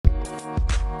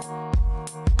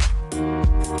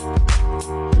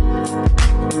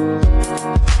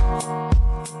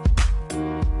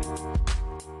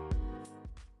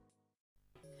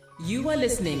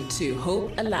listening to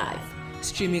Hope Alive,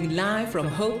 streaming live from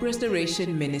Hope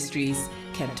Restoration Ministries,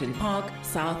 Kempton Park,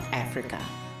 South Africa.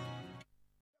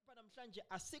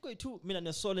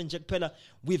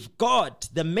 We've got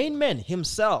the main man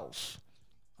himself.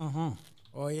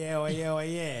 Oh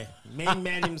yeah. Main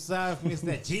man himself,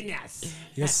 Mr. Genius.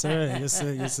 Yes,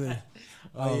 sir.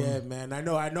 Oh yeah, man. I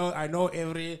know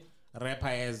every rapper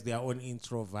has their own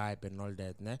intro vibe and all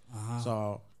that, ne?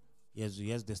 So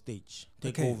here's the stage.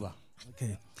 Take over.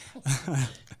 Okay.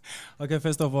 Okay,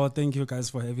 first of all, thank you guys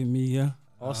for having me here.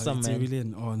 Awesome, it's man. Really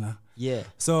an honor. Yeah.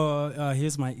 So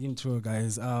here's my intro,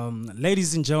 guys.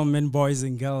 Ladies and gentlemen, boys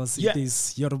and girls, It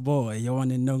is your boy, your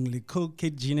one and only Cool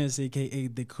Kid Genius, aka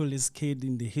the coolest kid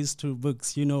in the history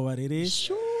books. You know what it is?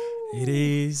 Sure. It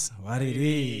is what it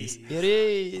is. It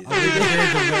is.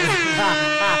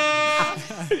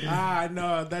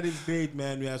 No, that is great,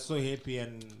 man. We are so happy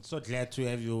and so glad to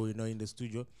have you, in the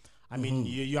studio. I mean,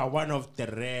 you are one of the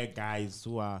rare guys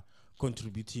who are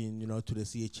contributing, to the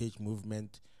CHH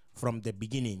movement from the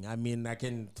beginning. I mean,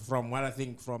 from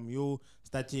you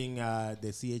starting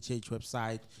the CHH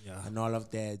website and all of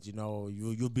that,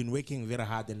 you've been working very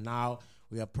hard, and now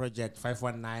we have Project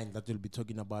 519 that we'll be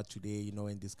talking about today,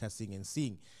 and discussing and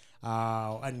seeing.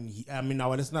 And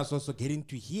our listeners also getting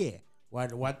to hear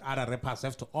what other rappers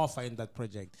have to offer in that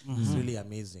project. It's really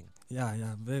amazing.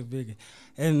 Yeah, very big.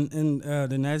 And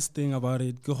the nice thing about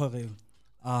it,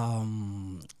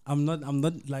 I'm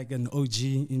not like an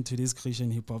OG into this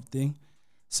Christian hip hop thing,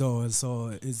 so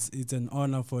it's an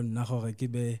honor for Nahore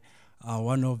Kibe,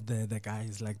 one of the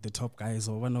guys, like the top guys,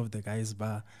 or one of the guys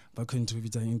by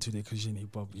contributing into the Christian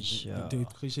hip hop, the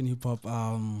Christian hip hop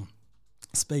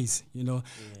space,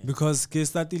 because ke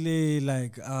started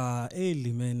like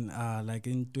early, man, like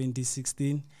in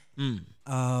 2016.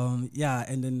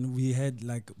 And then we had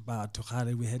like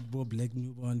we had Bo Black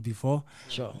Newborn before.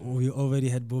 Sure. We already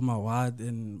had Bo Mawad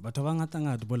and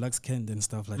Bolax Kent and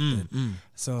stuff like that.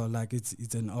 So like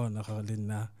it's an honor,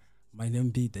 my name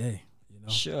be there.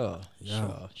 Sure.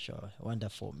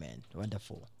 Wonderful, man.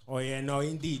 Wonderful. Oh yeah, no,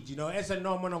 indeed. As a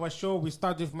norm on our show, we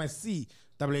start with my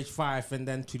CH5, and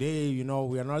then today,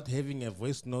 we are not having a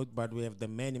voice note, but we have the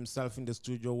man himself in the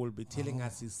studio who will be telling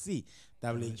us his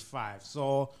CH5.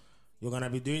 So you're gonna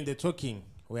be doing the talking.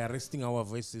 We are resting our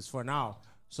voices for now.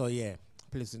 So yeah,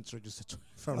 please introduce it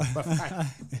from number 5.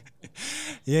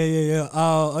 Yeah.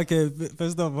 Okay.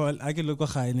 First of all, I can look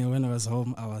when I was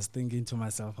home. I was thinking to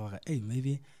myself, hey,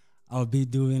 maybe I'll be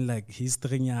doing like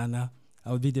history nyana.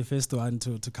 I'll be the first one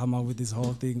to come up with this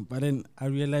whole thing. But then I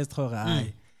realized,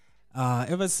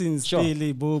 ever since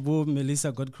Billy, Bobo,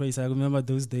 Melissa got crazy, I remember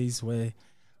those days where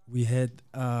we had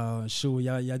show,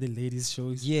 the ladies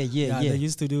shows. Yeah. They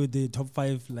used to do the top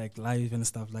 5 like live and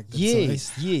stuff like that.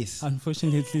 Yes.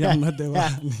 Unfortunately, I'm not the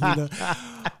one.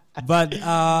 But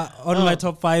on my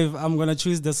top 5, I'm gonna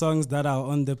choose the songs that are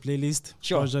on the playlist.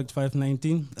 Project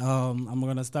 519. I'm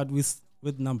gonna start with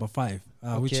number 5,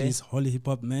 which is Holy Hip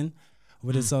Hop Man,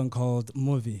 with a song called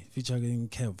Movie featuring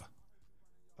Kev.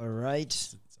 All right.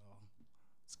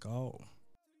 Let's go.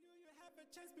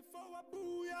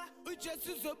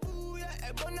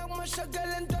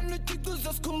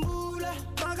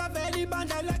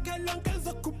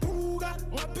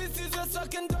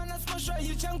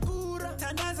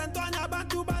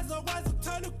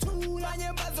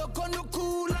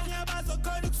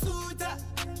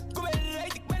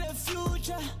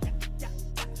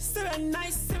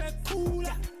 Nice, cool.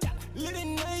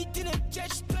 Living night in a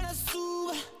church, gonna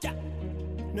sue.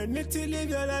 No need to live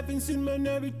your life in sin, man,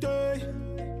 every day.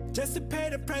 Just to pay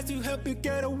the price to help you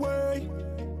get away.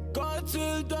 God's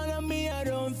will done on me, I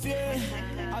don't fear.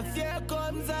 I fear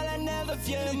God's all I never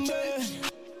fear me.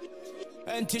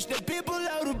 And teach the people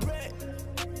how to pray.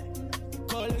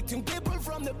 Collecting people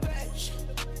from the bench.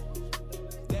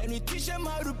 Then we teach them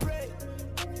how to pray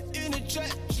in the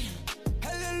church.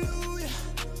 Hallelujah.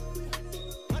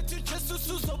 Jesus,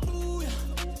 hallelujah.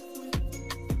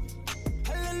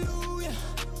 Hallelujah.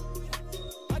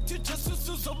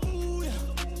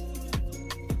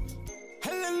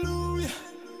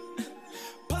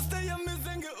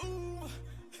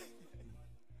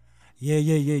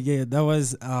 Yeah. That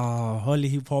was Holy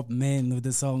Hip Hop Man with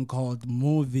the song called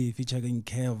Movie featuring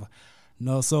Kev.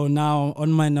 So now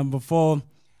on my number 4,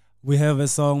 we have a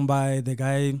song by the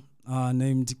guy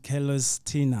named Carlos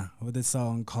Tina with a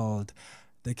song called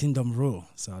The Kingdom Rule.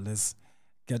 So let's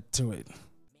get to it.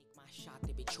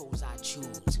 To be chose, I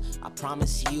choose. I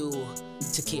promise you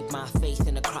to keep my faith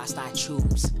in the Christ I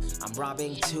choose. I'm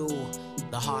robbing too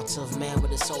the hearts of man with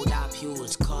the sold out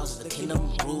pews. Cause the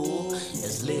kingdom rule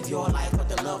is live your life with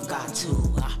the love God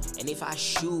too. And if I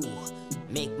shoe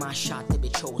Make my shot, they be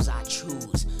chose I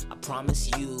choose. I promise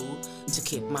you to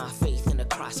keep my faith in the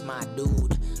cross, my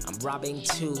dude. I'm robbing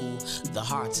too the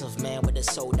hearts of man with the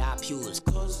sold out pews.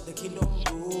 Cause the kingdom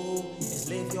rule is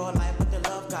live your life with the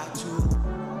love God too.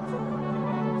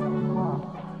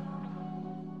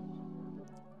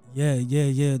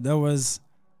 Yeah. That was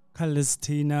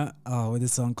Calestina with a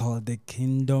song called The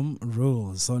Kingdom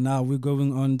Rules. So now we're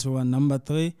going on to our number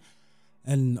 3.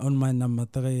 And on my number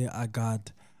 3, I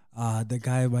got the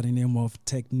guy by the name of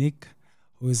Technique,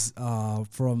 who's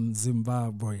from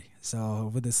Zimbabwe. So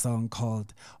with a song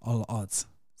called All Odds.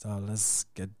 So let's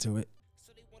get to it.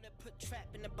 So they wanna put trap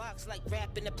in the box like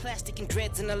rap in the plastic and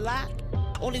dreads in the lock.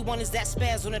 Only one is that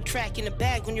spaz on the track in the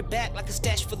bag on your back like a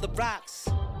stash full of rocks.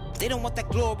 They don't want that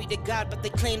glory to God, but they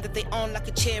claim that they own like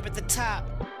a chair at the top.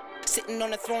 Sitting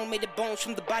on a throne made of bones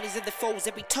from the bodies of their foes,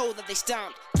 every toe that they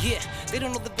stomped. Yeah, they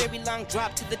don't know the very long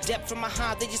drop to the depth from my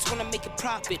high, they just wanna make a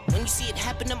profit. When you see it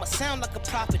happen, I'ma sound like a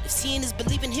prophet. If seeing is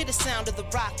believing, hear the sound of the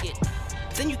rocket.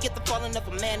 Then you get the falling of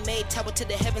a man-made tower to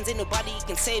the heavens, ain't nobody you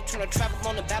can save. Trying to travel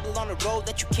on a Babylon, a road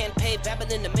that you can't pay.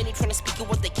 Babbling the many, trying to speak of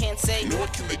what they can't say.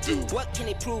 What can they do? What can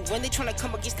they prove when they trying to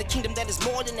come against the kingdom that is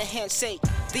more than a handshake?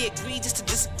 They agree just to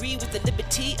disagree with the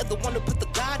liberty of the one who put the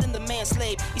God in the man's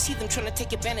slave. You see them trying to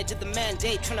take advantage of the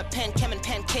mandate, trying to pan cam and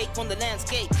pancake on the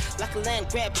landscape. Like a land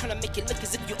grab, trying to make it look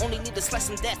as if you only need a slice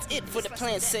and that's it for the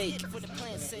plan's sake.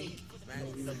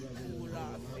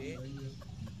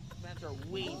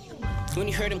 When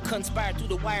you heard him conspire through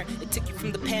the wire, it took you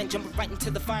from the pan, jumping right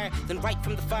into the fire. Then right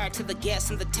from the fire to the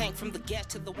gas in the tank, from the gas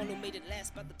to the one who made it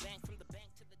last. By the bank, from the bank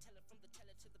to the teller, from the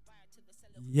teller to the buyer to the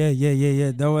seller.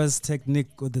 Yeah. That was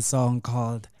Technique with the song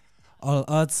called All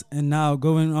Odds. And now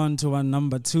going on to our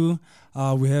number 2,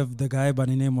 we have the guy by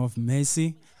the name of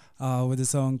Macy with a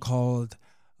song called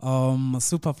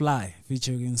Superfly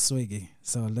featuring Swiggy.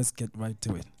 So let's get right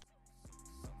to it.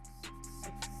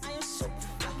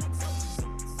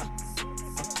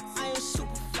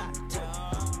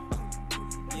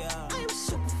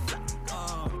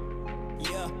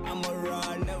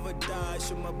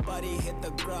 My body hit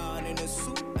the ground in a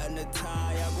suit and a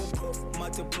tie. I go poof,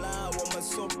 multiply with my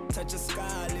soap, touch the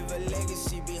sky, leave a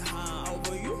legacy behind.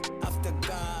 Over you, after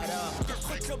God.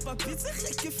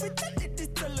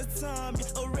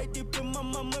 Already been my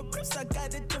mama grips, I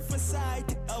got a different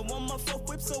side. I want my 4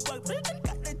 whip, so I really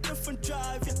got a different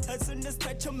drive. As soon as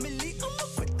touch a milli, I'ma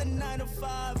quit the 9 to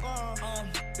 5.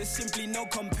 There's simply no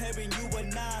comparing you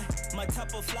and I. My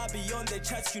type of fly beyond the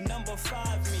charts, you number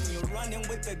 5. Mean you're running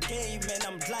with the game, and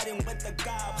I'm gliding with the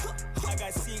gob. I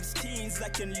got 16s, I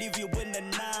can leave you in the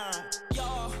 9.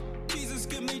 Yo, Jesus,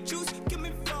 give me juice, give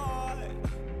me 5.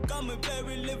 Got me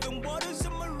very living waters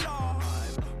in my ride.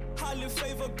 Highly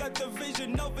favor, got the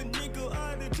vision of a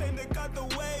nigga. They claim they got the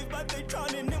wave, but they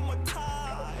drowning in my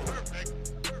tide.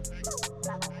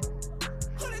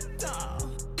 Hold it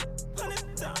down, hold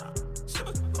it down.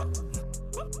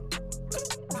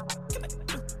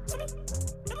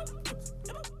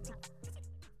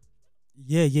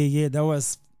 Yeah. That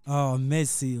was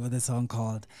Messi with a song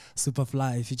called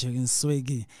Superfly featuring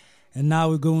Swiggy. And now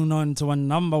we're going on to our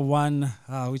number 1,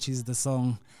 which is the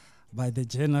song by the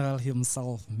general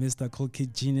himself, Mr. Cool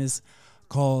Kid Genius,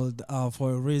 called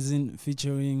For a Reason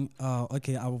featuring,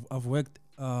 I've worked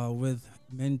with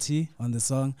Menti on the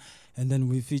song, and then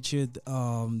we featured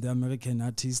the American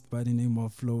artist by the name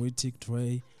of Floetic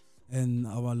Trey, and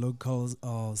our local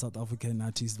South African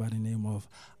artist by the name of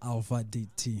Alpha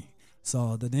DT.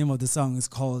 So the name of the song is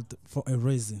called For a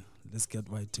Reason. Let's get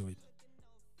right to it.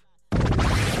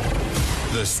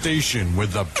 The station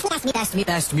with the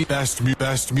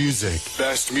best music.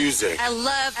 Best music. I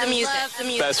love the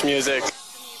music. Best music.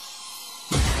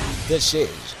 This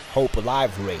is Hope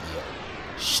Alive Radio,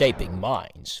 shaping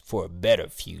minds for a better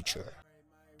future.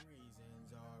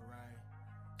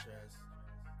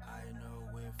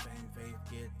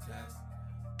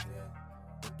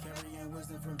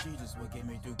 From Jesus will get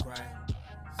me through Christ.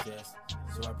 Yes,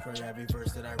 so I pray every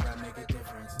verse that I rap make a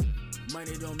difference.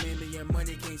 Money don't mean me, and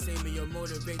money can't save me or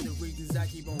motivate the reasons I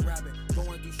keep on rapping.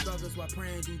 Going through struggles while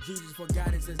praying to Jesus for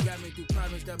guidance has got me through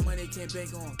problems that money can't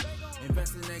bank on.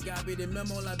 Investing in God be the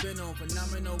memo I've been on.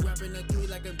 Phenomenal rapping the 3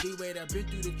 like a D-Wade. I've been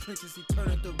through the trenches, he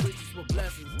turned up the riches with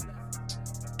blessings.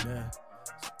 Yeah,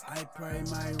 so I pray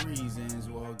my reasons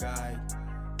will guide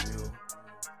you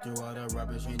through all the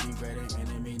rubbish and degrading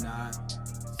enemy nonsense.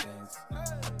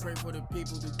 I pray for the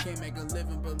people who can't make a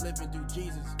living but living through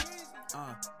Jesus.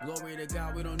 Glory to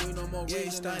God, we don't need no more reason. Yeah,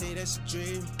 it started as a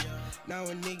dream. Now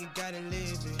a nigga gotta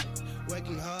live it.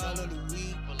 Working hard on the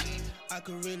week. I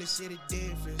could really see the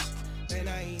difference. Man,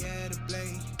 I ain't had a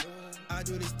blame. I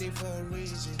do this thing for a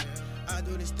reason. I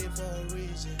do this thing for a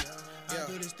reason. I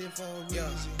do this thing for a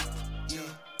reason. Yeah.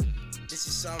 This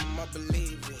is something I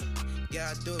believe in.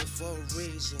 Yeah, I do it for a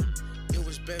reason. It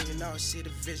was buried, now I see the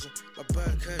vision. My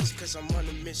bird hurts cause I'm on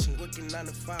a mission. Working 9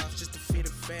 to 5 just to feed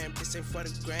the fam. This ain't for the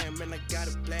gram, and I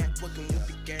got a plan. Working with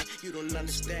the gang, you don't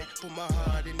understand. Put my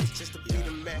heart in it just to be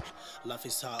the man. Life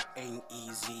is hard, ain't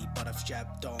easy, but I've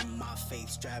strapped on my faith,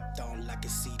 strapped on like a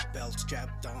seatbelt,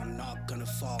 strapped on. Not gonna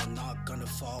fall, not gonna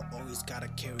fall. Always gotta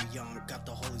carry on. Got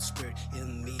the Holy Spirit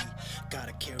in me,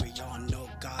 gotta carry on. No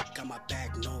God got my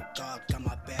back, no God got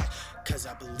my back. Cause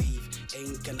I believe,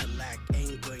 ain't gonna lack,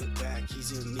 ain't going back.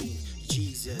 He's in me,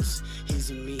 Jesus,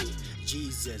 he's in me,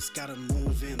 Jesus. Gotta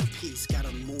move in peace,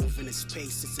 gotta move in his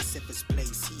space. It's a safest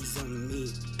place, he's in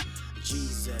me,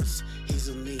 Jesus, he's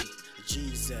in me,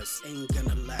 Jesus. Ain't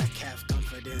gonna lack, have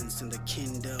confidence in the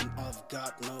kingdom of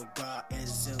God. No, God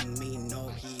is in me, no,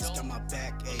 he's got my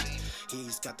back, ayy.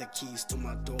 He's got the keys to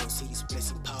my doors, he's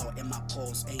placing power in my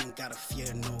pulse. Ain't gotta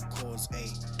fear no cause,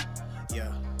 ayy,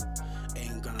 yeah.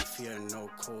 Ain't gonna fear no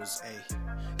cause, ayy,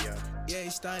 yeah. Yeah,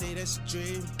 it started as a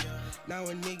dream. Now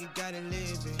a nigga gotta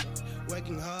live it.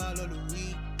 Working hard all the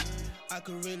week. I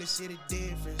could really see the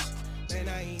difference. Man,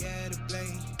 I ain't had to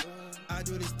play. I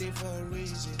do this thing for a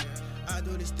reason. I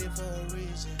do this thing for a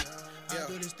reason. I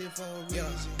do this thing for a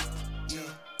reason.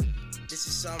 Yeah. This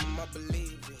is something I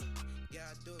believe in. Yeah,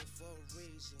 I do it for a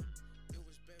reason. It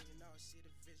was buried, now I see the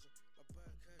vision. My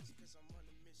bird hurts cause I'm on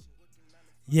a mission.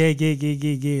 Yeah.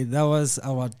 That was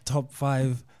our top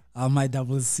 5. My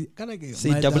double C. Can I get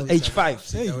C double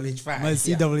H5? Hey, my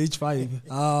C double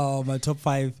H5. My top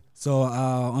 5. So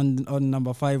on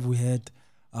number 5 we had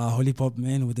Holy Pop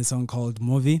Man with a song called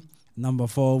Movie. Number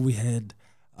 4 we had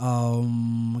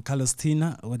Carlos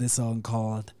Tina with a song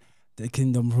called The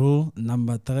Kingdom Rule.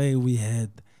 Number 3 we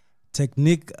had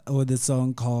Technique with a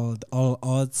song called All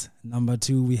Odds. Number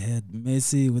 2 we had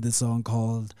Messi with a song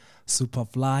called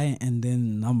Superfly. And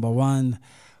then number 1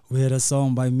 we had a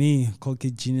song by me called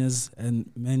Kid Genius and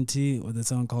Menti with a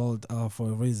song called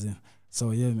For a Reason.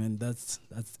 So yeah, man, that's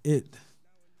it.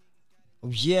 Oh,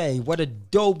 yeah, what a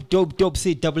dope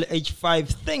CHH5.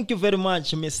 Thank you very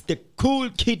much, Mr. Cool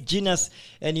Kid Genius.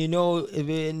 And you know,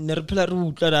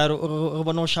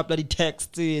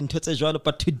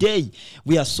 but today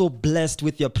we are so blessed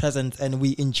with your presence and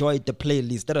we enjoyed the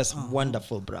playlist. That was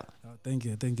wonderful, bro. Thank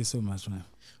you so much, man.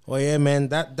 Oh yeah, man,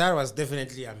 that was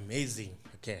definitely amazing.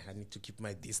 Okay, I need to keep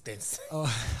my distance. Wow.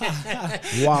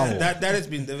 that has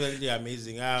been definitely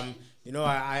amazing. You know,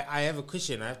 I have a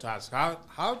question I have to ask.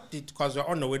 How did, because we're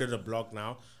on the way to the blog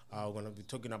now, we're going to be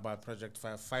talking about Project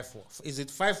 554. Is it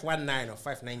 519 or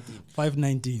 519?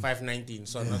 519. 519,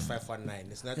 so not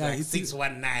 519. It's not Yeah, like it's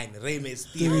 619, Rey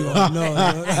Mysterio. No.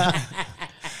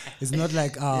 It's not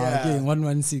like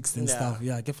 116 and stuff.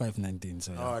 Yeah, get 519.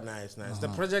 So, yeah. Oh, nice. The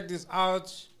project is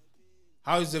out.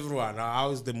 How is everyone?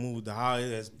 How is the mood? How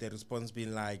has the response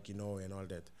been like, you know, and all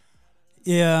that?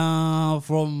 Yeah,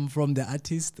 from the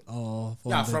artist or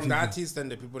from the artist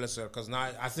and the people as well. Because now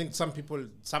I think some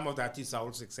of the artists are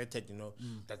also excited, you know,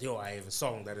 that I have a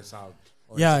song that is out.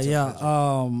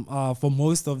 For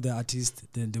most of the artists,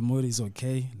 the mood is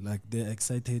okay. Like they're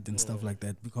excited and stuff like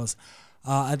that because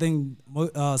I think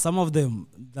some of them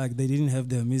like they didn't have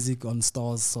their music on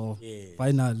stores, so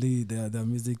finally their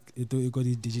music it got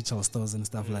the digital stores and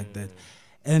stuff like that.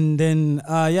 And then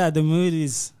the mood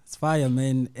is fire,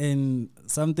 man. And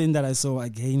something that I saw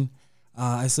again,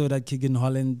 I saw that Keegan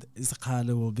Holland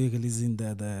will be releasing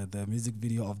the music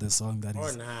video of the song that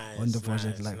is on the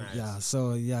project.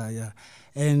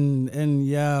 And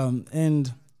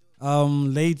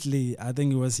lately, I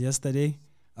think it was yesterday,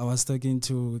 I was talking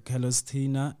to Carlos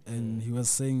Tina and he was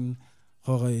saying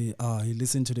he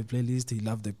listened to the playlist, he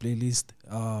loved the playlist.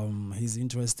 He's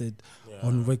interested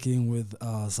on working with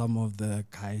some of the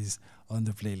guys on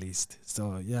the playlist.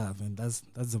 So yeah, man, that's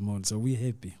the mode. So we're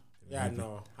happy. Yeah,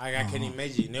 no, I can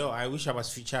imagine. You know, I wish I was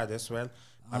featured as well,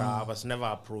 but I was never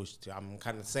approached. I'm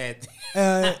kind of sad.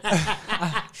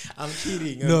 I'm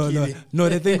kidding. No.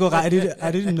 The thing I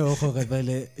didn't know.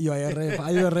 You are a rapper.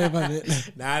 Are you a rapper?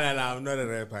 No, I'm not a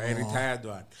rapper. A retired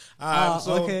one.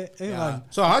 Okay.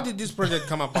 So how did this project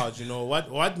come about? You know,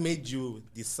 what made you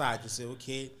decide to say,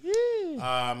 okay,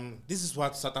 this is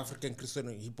what South African Christian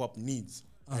hip hop needs,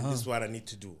 and this is what I need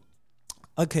to do.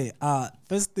 Okay.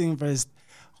 First thing first.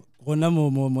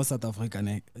 More South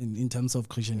African in terms of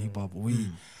Christian hip hop,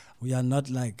 we are not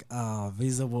like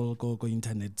visible go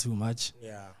internet too much.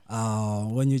 Yeah.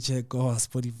 When you check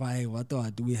Spotify, what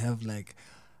do we have like?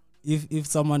 If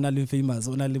someone is famous,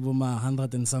 only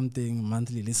 100 and something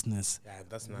monthly listeners. Yeah,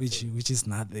 that's nothing. Which is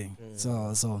nothing.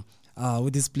 So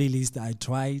with this playlist, I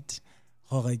tried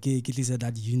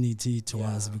that unity to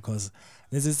us, because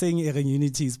there's a saying,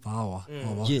 unity is power.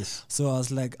 Yes. So I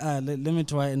was like, let me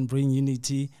try and bring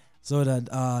unity so that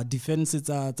defense it's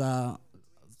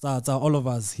all of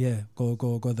us here go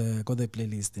the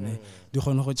playlist. Do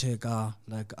you check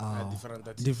like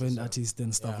different artists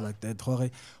and stuff like that.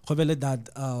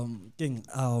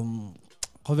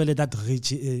 That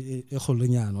reach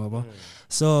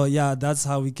so yeah, that's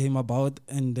how we came about.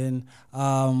 And then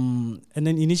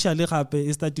initially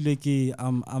it started like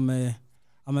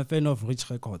I'm a fan of Rich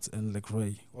Records and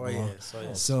Lecrae.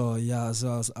 So yeah,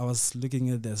 so I was looking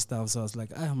at their stuff, so I was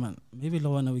like, man, maybe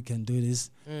Lawana, we can do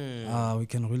this. We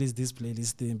can release this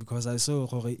playlist thing, because I saw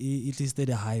it listed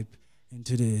a hype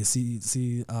into the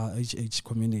HH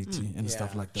community and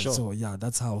stuff like that. So yeah,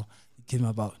 that's how it came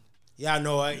about. Yeah,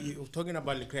 no, you're talking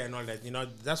about Lecrae and all that.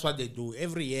 That's what they do.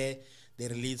 Every year they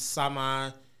release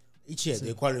summer. Each year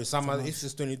they call it summer. If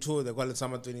it's 22, they call it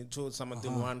summer 22, summer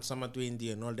 21, summer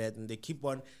 20, and all that. And they keep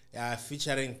on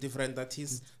featuring different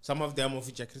artists. Some of them will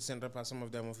feature Christian rappers. Some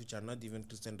of them will feature not even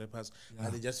Christian rappers.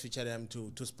 They just feature them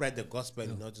to spread the gospel,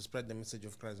 to spread the message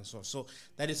of Christ and so on. So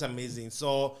that is amazing.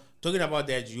 So talking about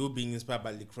that, you being inspired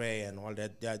by Lecrae and all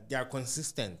that, they are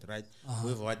consistent, right,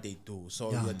 with what they do.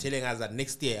 So you're telling us that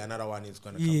next year another one is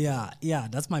going to come. Yeah,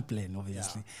 that's my plan,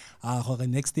 obviously.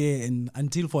 Next year and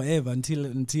until forever,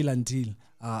 until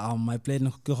my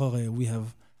plan, we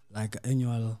have like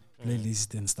annual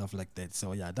playlist and stuff like that.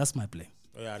 So yeah, that's my plan.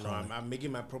 Yeah, no, I'm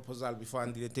making my proposal before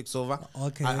Andile takes over.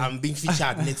 Okay. I'm being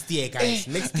featured next year, guys.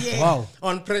 Next year. Wow.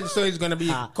 On so it's gonna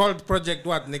be called Project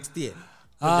what next year?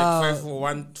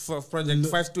 Project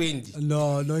 520.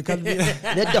 No, it can't be.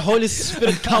 Let the Holy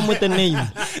Spirit come with the name.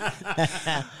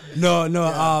 No.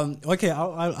 Okay,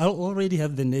 I already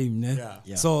have the name.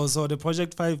 Yeah. So the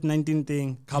Project 519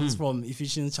 thing comes from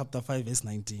Ephesians chapter 5 verse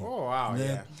 19. Oh wow,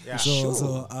 yeah.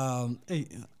 So hey,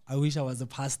 I wish I was a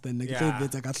pastor and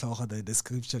the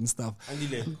description stuff.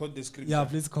 Andile, call the scripture. Yeah,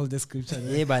 please call the scripture.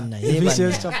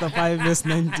 Ephesians chapter 5 verse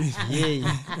 19.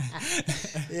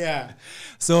 Yeah.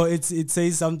 So it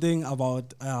says something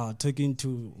about talking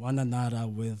to one another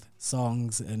with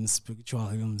songs and spiritual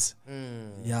hymns.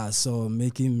 Yeah, so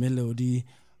making melody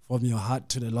from your heart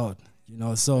to the Lord.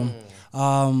 So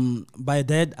by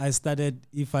that I started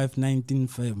E519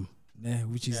 Fam,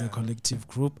 which is a collective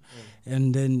group.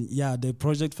 And then the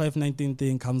Project 519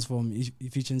 thing comes from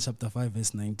Ephesians chapter 5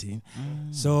 verse 19.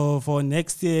 So for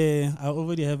next year, I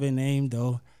already have a name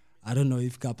though. I don't know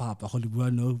if Kapapa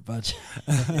Hollywood know, but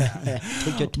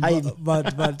take your time.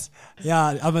 But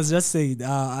yeah, I must just say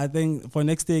I think for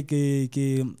next year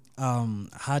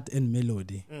Heart and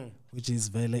Melody, which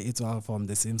is it's all from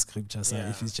the same scripture, so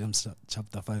Ephesians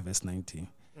chapter 5 verse 19.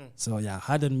 So yeah,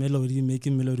 heart and melody,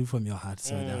 making melody from your heart.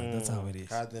 So yeah, that's how it is.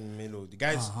 Heart and melody,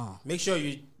 guys. Make sure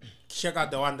you check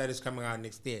out the one that is coming out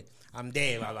next year. I'm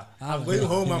there, Baba. I'm going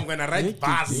home. I'm gonna write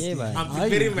bars. I'm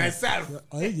preparing myself.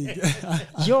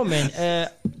 Yo, man.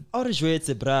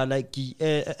 Like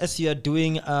as you are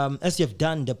doing, as you have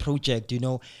done the project,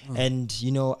 and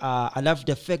I love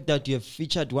the fact that you have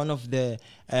featured one of the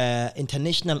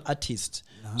international artists.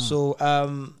 So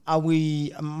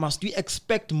must we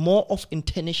expect more of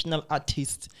international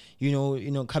artists,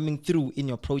 coming through in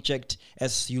your project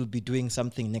as you'll be doing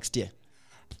something next year?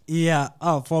 Yeah,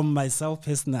 from myself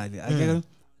personally, I get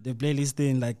the playlist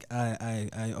thing, like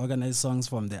I organize songs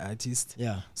from the artist.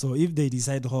 Yeah. So if they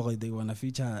decide they wanna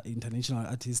feature international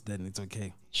artists, then it's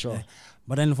okay. Sure. Yeah.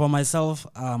 But then for myself,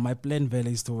 my plan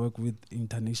really is to work with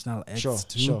international acts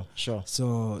too. Sure.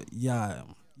 So yeah.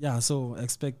 So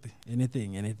expect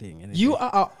anything. You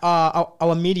are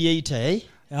our mediator, eh?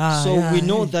 We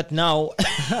know that now.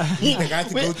 The guy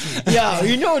to go to. Yeah,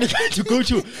 we know the guy to go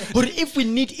to. But if we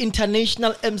need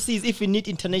international MCs, if we need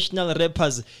international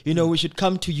rappers, we should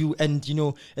come to you and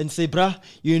and say, bruh,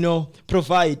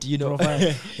 provide,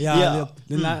 Provide. Yeah.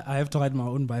 Then I have to write my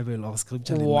own Bible or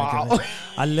scripture. Wow.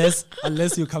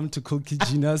 Unless you come to Cookie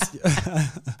Genius,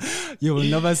 you will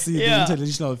never see the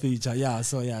international feature. Yeah.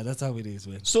 So yeah, that's how it is,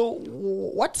 man. So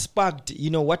what sparked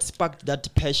that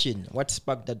passion?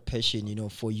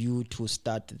 For you to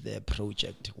start the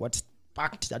project? What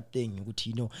sparked that thing?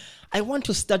 I want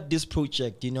to start this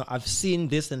project. I've seen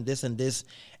this and this and this,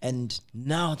 and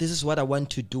now this is what I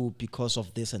want to do because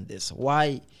of this and this.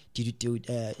 Why did you do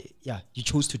it? You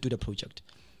chose to do the project.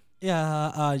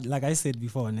 Yeah, like I said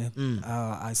before,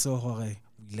 I saw how we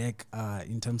lack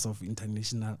in terms of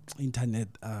international internet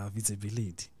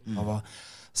visibility.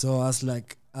 So I was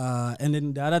like, and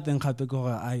then the other thing,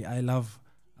 I love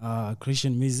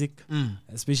Christian music,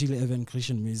 especially even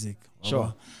Christian music.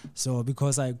 Sure. So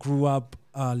because I grew up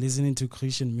listening to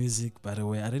Christian music, by the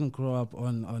way, I didn't grow up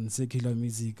on secular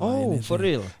music. Or Oh, anything. for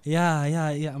real? Yeah.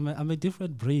 I'm a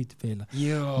different breed, fella.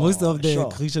 Yeah, Most of the sure.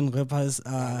 Christian rappers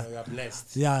You are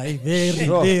blessed. yeah, very,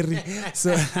 Sure. very.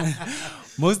 So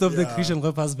most of the Christian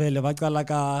rappers,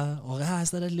 I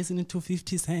started listening to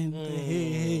 50 Cent.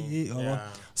 Hey.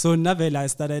 So now I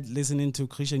started listening to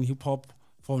Christian hip hop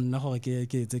from now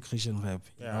it's a Christian rap.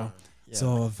 You know?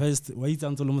 So first, like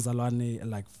in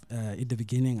the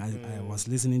beginning, I was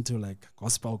listening to like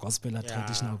gospel,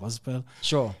 traditional gospel.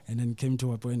 Sure. And then came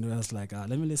to a point where I was like,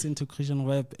 let me listen to Christian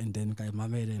rap. And then I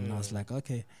made it, and I was like,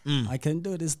 okay, I can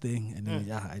do this thing. And then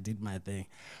I did my thing.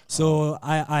 So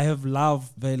I have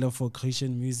love Velo for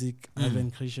Christian music,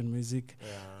 even Christian music,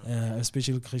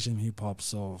 especially Christian hip hop.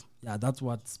 So yeah, that's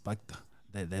what sparked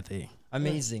the thing.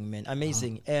 Amazing, man.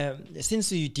 Amazing.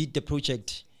 Since you did the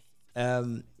project,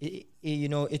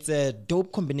 it's a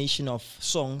dope combination of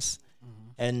songs.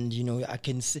 And, I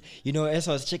can see, as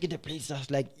I was checking the place, I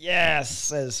was like,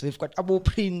 yes, we've got Abu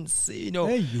Prince,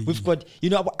 we've got,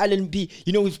 Abu Allen B,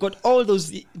 we've got all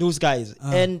those guys.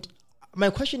 And my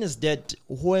question is that,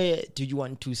 where do you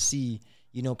want to see,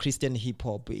 Christian hip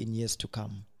hop in years to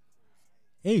come?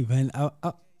 Hey, man,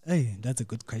 hey, that's a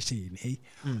good question. Hey,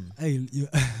 hey,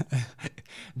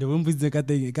 the one with the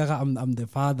I'm the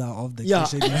father of the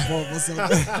Christian hip hop.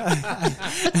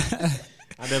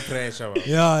 Under pressure.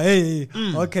 Yeah, hey.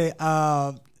 Okay.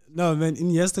 No, man, in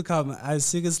years to come, I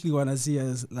seriously want to see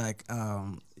us like,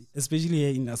 especially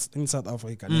here in South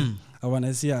Africa. I want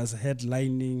to see us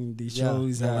headlining the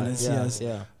shows. I want to see us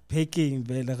picking,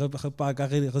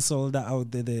 sold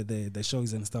out the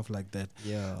shows and stuff like that.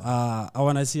 I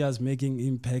want to see us making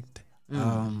impact.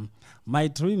 My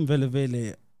dream,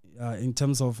 very, in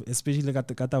terms of especially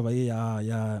Kata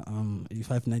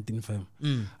 519 fam.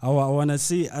 I want to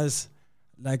see us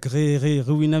like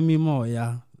win more,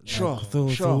 Sure, like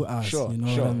through us, sure, you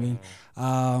know what I mean.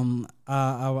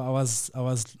 I was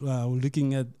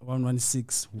looking at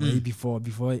 116 way before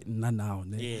now.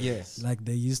 Yes, like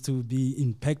they used to be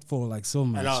impactful like so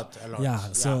much. A lot. Yeah,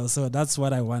 so that's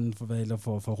what I want for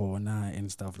Rona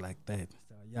and stuff like that.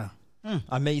 So, yeah.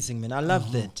 Amazing, man. I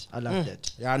love that.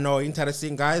 Yeah, no,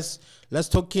 interesting, guys. Let's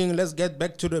get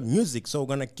back to the music. So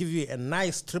we're going to give you a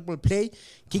nice triple play.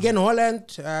 Keegan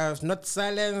Holland, Not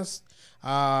Silence,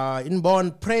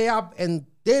 Inborn, Pray Up, and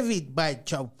David by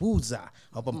Tabuza.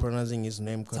 Hope I'm pronouncing his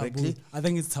name correctly. I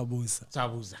think it's Tabuza.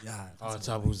 Tabuza. Yeah. Oh,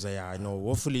 Tabuza, yeah, I know.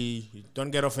 Hopefully, don't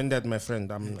get offended, my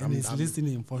friend. I'm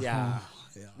listening for yeah.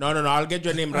 No, I'll get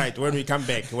your name right when we come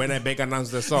back, when I back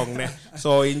announce the song.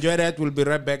 So enjoy that. We'll be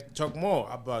right back. Talk more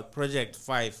about Project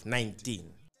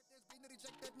 519.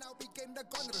 Became the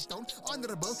cornerstone,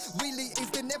 honorable, really is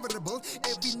inevitable.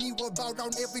 Every knee will bow down,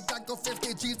 every tongue confess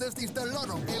that Jesus is the Lord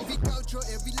of every culture,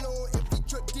 every law, every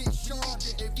tradition,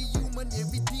 every human,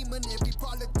 every demon, every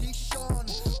politician.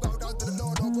 Bow down to the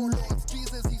Lord of all lords,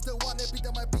 Jesus, he's the one that beat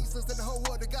down my pieces, and the whole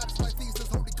word of God is my thesis,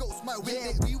 Holy Ghost, my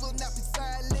witness. We will not be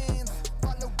silent,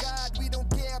 follow God, we don't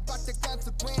care about the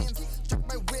consequence. Check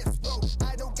my wrist, bro,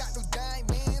 I don't got no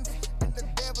diamonds, and the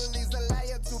devil is a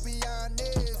liar, to be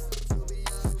honest.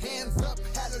 Hands up,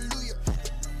 hallelujah.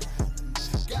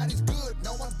 God is good,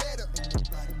 no one better.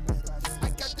 I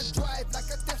got the drive like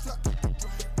a Tesla.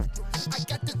 I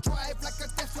got the drive like a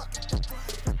Tesla.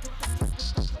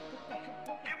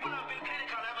 People have been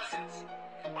critical ever since.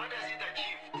 What has it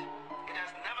achieved? It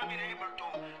has never been able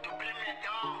to bring me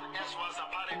down as was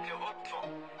apparently hoped for.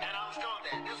 And I'm still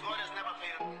there. This God has never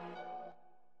failed me.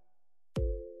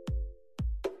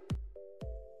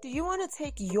 Do you want to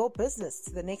take your business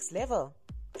to the next level?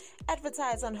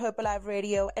 Advertise on Herbalife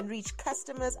Radio and reach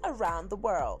customers around the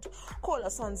world. Call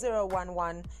us on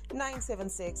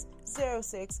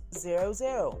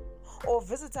 011-976-0600 or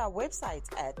visit our website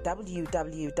at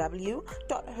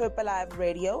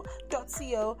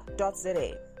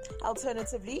www.herbaliferadio.co.za.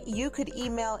 Alternatively, you could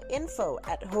email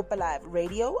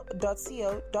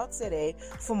info@herbaliferadio.co.za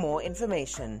for more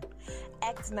information.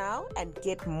 Act now and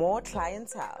get more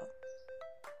clientele.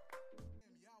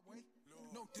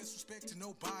 Disrespect to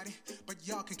nobody, but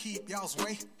y'all can keep y'all's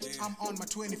way. I'm on my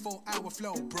 24-hour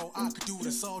flow, bro. I could do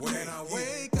this all day. When I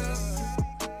wake up,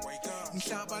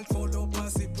 Shabbat follow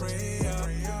pussy prayer.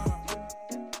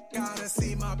 Gotta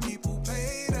see my people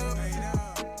paid up.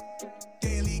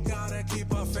 Daily gotta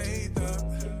keep our faith up.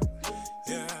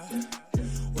 Yeah.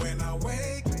 When I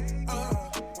wake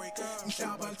up,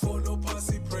 Shabbat follow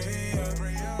pussy prayer.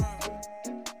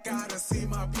 Gotta see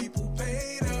my people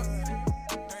paid up.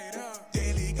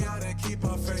 Keep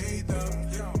our faith up,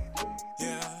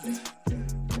 yeah.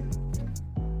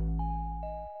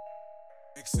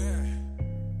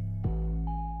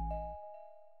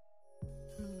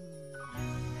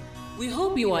 We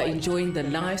hope you are enjoying the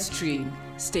live stream.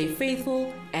 Stay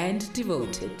faithful and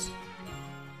devoted.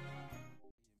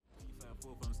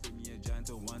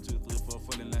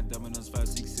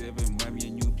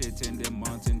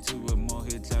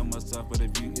 But the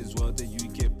view is what the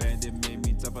UK band that made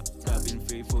me tougher. I've been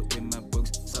faithful in my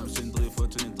books. Samson 3 for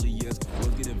 23 years.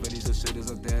 Working the valleys, the shadows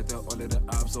of death. All of the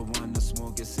ops, I want to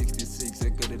smoke at 66. I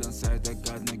got it on side, I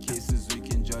got no cases we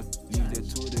can judge. Leave it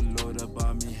to the Lord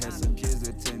about me. Had some kids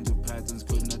that tend to patterns.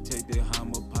 Could not take the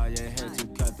harm up high. I had to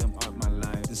cut them out my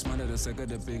life. The smarter the sucker,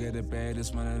 the bigger the bad. The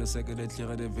smarter the sucker, the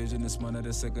clearer the vision. The smarter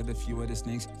the sucker, the fewer the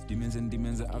snakes. Demons and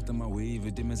demons are after my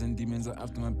wave. Demons and demons are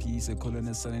after my peace. I call on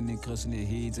the sun and they crushing their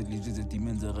heads. It leaves the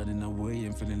demons are running away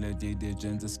and feeling like they're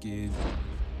gentle scared.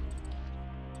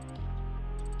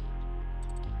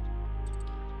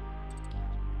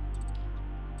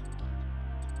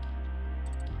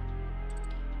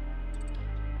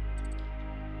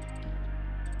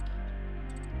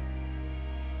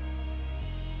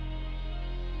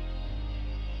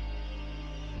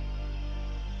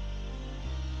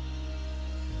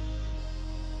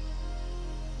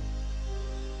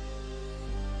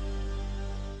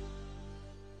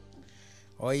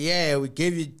 Oh yeah, we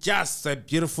gave you just a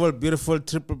beautiful, beautiful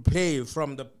triple play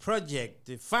from the project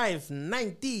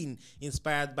 5:19,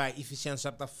 inspired by Ephesians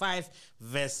chapter 5,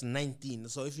 verse 19.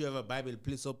 So if you have a Bible,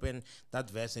 please open that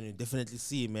verse and you definitely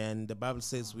see, man, the Bible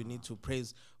says we need to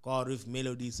praise God with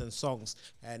melodies and songs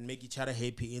and make each other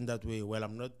happy in that way. Well,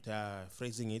 I'm not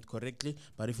phrasing it correctly,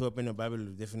 but if you open your Bible,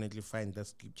 you'll definitely find that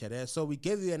scripture there. So we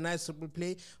gave you a nice triple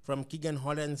play from Keegan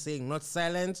Holland saying, "Not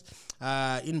silent,"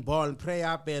 in ball, pray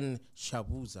up, and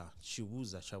Shabuza.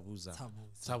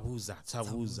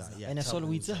 Yeah, and so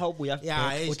we see how we have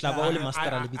I think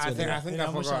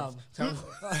I forgot.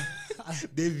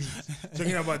 David,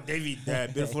 talking about David,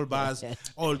 beautiful bars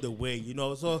all the way, you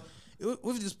know. So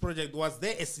with this project, was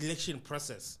there a selection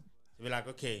process? We're like,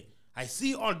 okay, I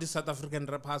see all these South African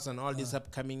rappers and all these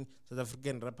upcoming South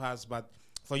African rappers, but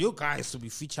for you guys to be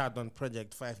featured on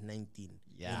Project 519,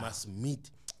 you must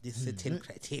meet this certain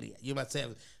criteria. You must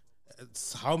have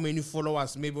how many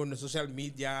followers maybe on the social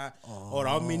media, or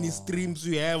how many streams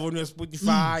you have on your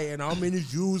Spotify, and how many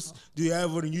views do you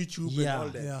have on YouTube and all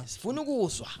that.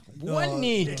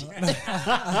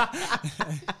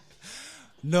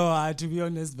 No, to be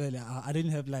honest, I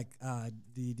didn't have like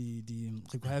the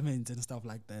requirements and stuff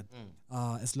like that.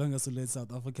 As long as you let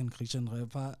South African Christian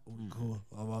rapper, cool.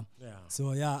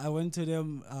 So yeah, I went to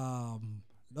them. A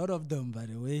lot of them, by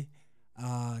the way,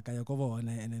 and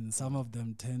then some of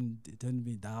them turned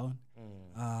me down.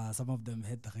 Some of them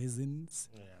had reasons.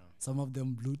 Some of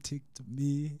them blue ticked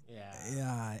me. Hey,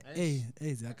 I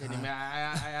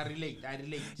relate.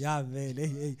 Yeah, man.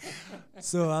 Hey.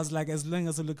 So I was like, as long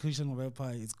as a Christian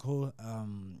rapper is cool,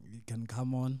 you can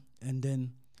come on. And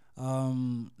then,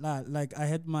 like I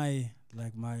had my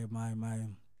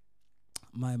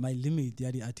limit,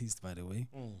 the artist, by the way.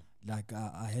 Like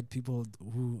I had people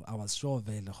who I was sure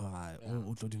they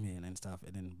told me and stuff,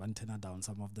 and then Bantena down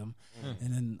some of them,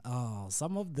 and then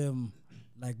some of them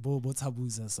like Bobo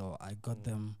Tabuza, so I got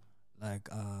them like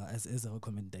as a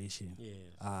recommendation.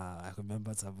 I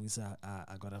remember Tabuza,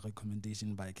 I got a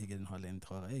recommendation by Keegan Holland.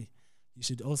 Hey, you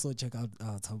should also check out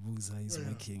Tabuza. He's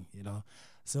working, you know.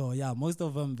 So yeah, most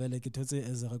of them like it was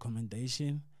as a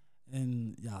recommendation,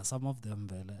 and yeah, some of them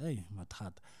like, hey,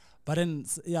 mathat. But then,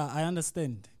 yeah, I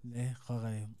understand,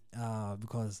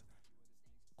 because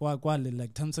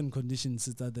like terms and conditions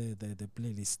is that the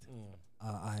playlist.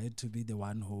 I had to be the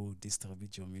one who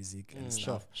distribute your music and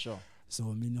stuff. Sure. So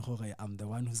meaning I'm the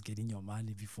one who's getting your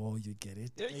money before you get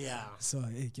it. Yeah. So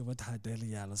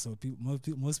so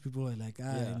most people are like,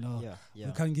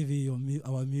 we can't give you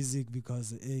our music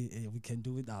because we can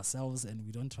do it ourselves and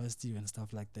we don't trust you and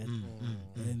stuff like that.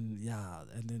 And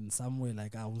then somewhere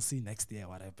like I will see next year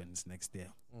what happens next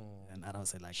year. And I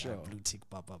say like blue tick,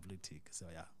 Papa blue tick.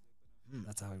 So yeah.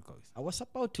 That's how it goes. I was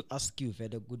about to ask you,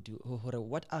 very good,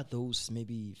 what are those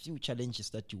maybe few challenges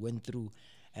that you went through,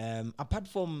 apart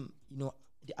from the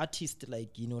artist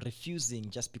refusing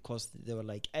just because they were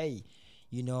like, hey,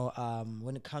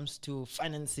 when it comes to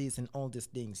finances and all these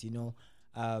things,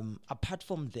 apart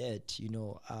from that,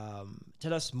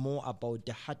 tell us more about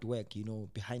the hard work,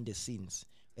 behind the scenes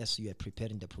as you are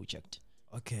preparing the project.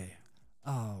 Okay,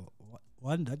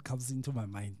 one that comes into my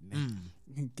mind,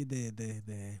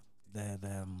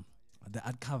 the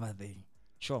art cover thing.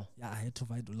 Sure. Yeah, I had to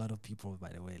find a lot of people, by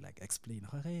the way, like explain,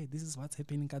 hey, this is what's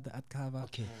happening at the art cover.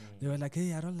 Okay. They were like,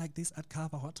 hey, I don't like this art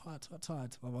cover. What?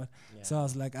 Yeah. So I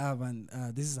was like, man,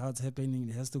 this is how it's happening.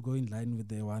 It has to go in line with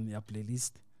the one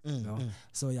playlist. You know?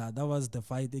 So yeah, that was the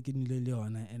fight. And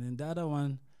then the other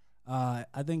one, I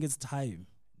think it's time.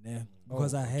 Yeah,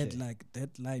 because I had like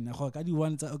deadline. I do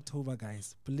want October,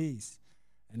 guys, please.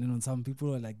 And then some people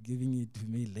were like giving it to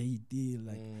me late,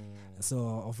 like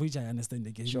so, of which I understand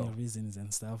they gave me reasons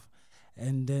and stuff.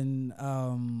 And then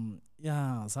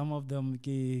yeah, some of them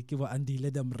were Andy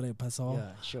let them rap as well.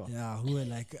 Yeah, sure. Yeah, who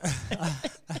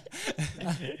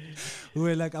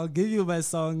were like I'll give you my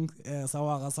song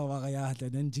Sawara yeah,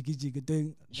 and then jiggy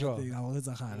thing. Sure.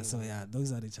 So yeah,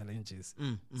 those are the challenges.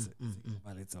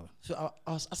 But it's all. So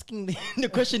I was asking the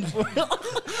question for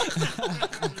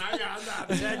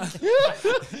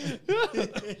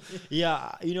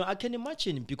yeah, you know, I can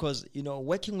imagine, because you know,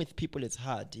 working with people is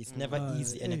hard. It's never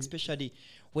easy, and especially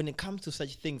when it comes to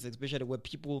such things, especially where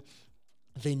people,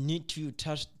 they need to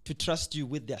trust you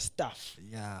with their stuff.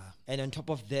 Yeah. And on top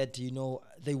of that, you know,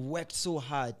 they worked so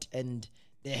hard and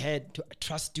they had to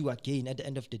trust you again. At the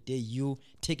end of the day, you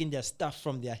taking their stuff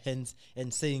from their hands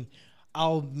and saying,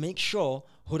 I'll make sure,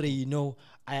 you know,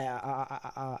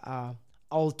 I'll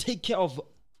take care of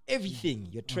everything,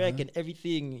 your track and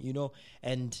everything, you know.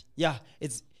 And yeah,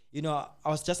 it's, you know, I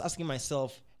was just asking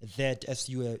myself that as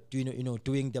you were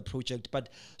doing the project. But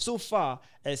so far,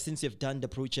 since you've done the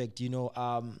project, you know,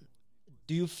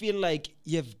 do you feel like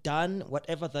you've done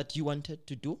whatever that you wanted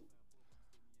to do?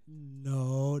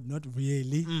 No, not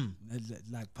really.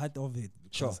 Like part of it.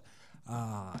 Because,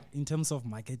 in terms of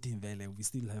marketing value, we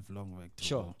still have long work to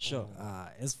go. Sure.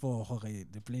 As for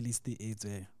the playlist is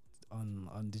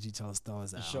on digital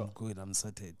stores, I'm good, I'm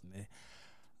sorted.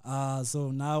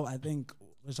 So now I think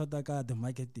the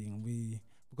marketing,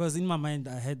 because in my mind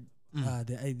I had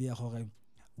the idea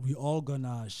we all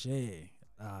gonna share.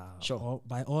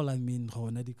 By all I mean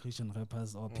the Christian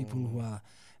rappers or people who are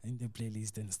in the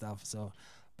playlist and stuff. So,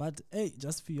 but hey,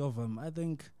 just few of them. I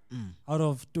think out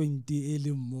of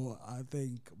 20 more, I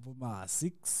think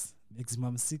 6,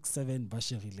 maximum 6, 7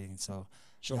 bashirile. So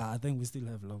yeah, I think we still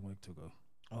have long work to go.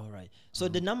 All right. So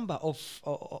the number of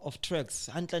tracks,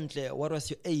 what was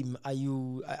your aim? Are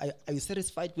you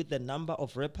satisfied with the number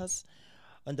of rappers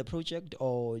on the project,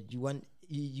 or you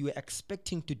were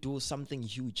expecting to do something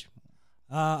huge?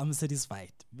 I'm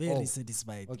satisfied, very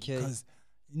satisfied. Okay. Because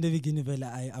in the beginning,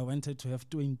 I wanted to have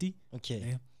 20.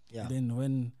 Okay. Yeah. And then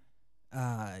when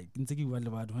I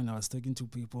was talking to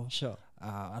people,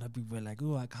 other people were like,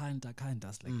 "Oh, I can't." I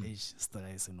was like,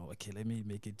 stress, okay, let me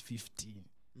make it 15.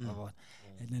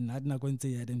 And then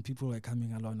then people were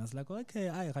coming along. I was like, okay,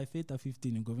 I fit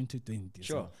 15 and going to 20.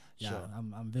 Sure.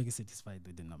 I'm very satisfied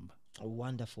with the number.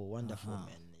 Wonderful, man.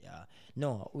 Yeah.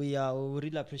 No, we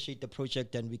really appreciate the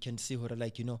project, and we can see how,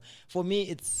 like, you know, for me,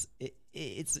 it's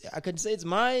I can say it's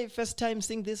my first time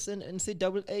seeing this in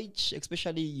CWH,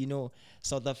 especially, you know,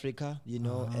 South Africa, you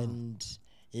know, and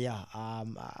yeah,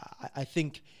 I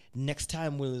think next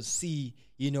time we'll see,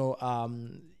 you know,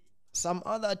 some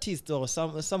other artist or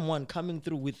someone coming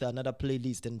through with another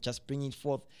playlist and just bringing it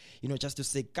forth, you know, just to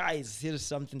say, guys, here's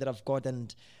something that I've got,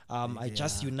 and I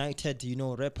just united, you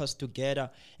know, rappers together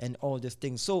and all these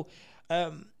things. So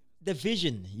the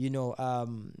vision, you know,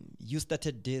 you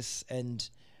started this, and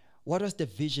what was the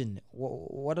vision?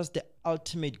 What was the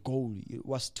ultimate goal? It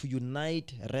was to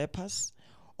unite rappers,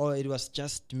 or it was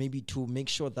just maybe to make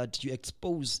sure that you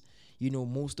expose, you know,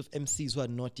 most of MCs who are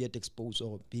not yet exposed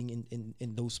or being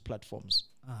in those platforms?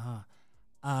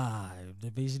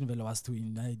 The vision was to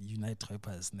unite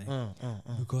rappers,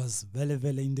 because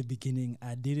very in the beginning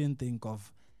I didn't think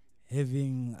of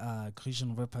having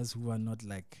Christian rappers who are not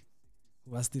like,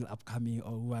 who are still upcoming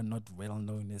or who are not well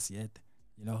known as yet,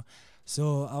 you know.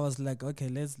 So I was like, okay,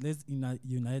 let's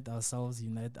unite ourselves,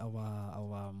 unite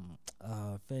our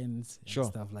fans and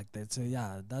stuff like that. So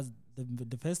yeah, that's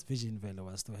the first vision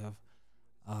was to have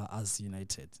us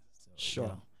united.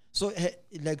 So, So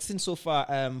like, since so far,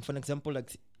 for an example,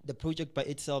 like the project by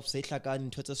itself, say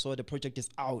the project is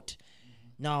out.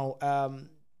 Now,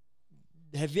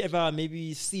 have you ever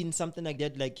maybe seen something like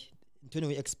that, like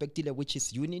we expected, which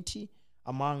is unity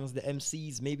amongst the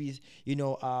MCs, maybe, you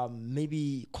know,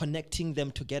 maybe connecting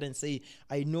them together and say,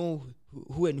 I know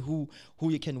who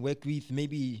you can work with,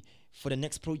 maybe for the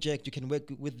next project you can work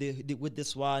with with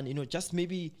this one, you know, just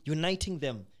maybe uniting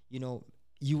them, you know,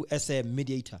 you as a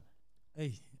mediator.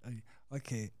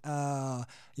 Okay. I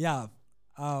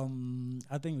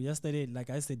think yesterday, like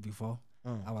I said before,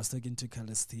 I was talking to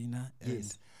Celestina,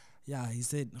 and yeah, he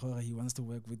said he wants to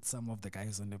work with some of the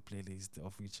guys on the playlist,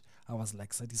 of which I was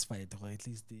like satisfied, or at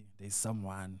least there's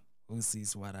someone who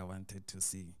sees what I wanted to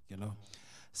see, you know.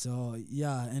 So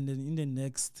yeah, and then in the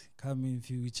next coming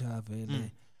future,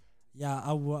 yeah,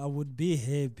 I would be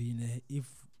happy if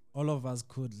all of us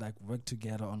could like work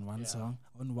together on one song,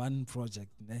 on one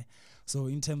project. So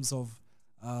in terms of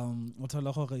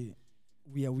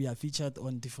we are featured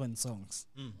on different songs.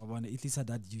 I want at least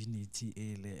that unity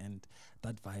and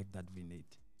that vibe that we need.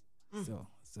 So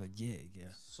yeah.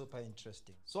 Super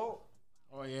interesting. So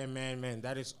oh yeah, man,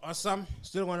 that is awesome.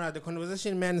 Still gonna the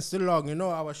conversation, man, is still long. You know,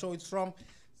 our show is from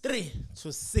 3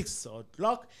 to 6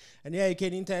 o'clock. And yeah, you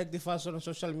can interact with us on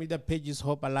social media pages,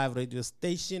 Hope Alive Radio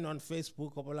Station on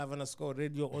Facebook, Hope Alive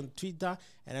 _radio on Twitter,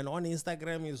 and then on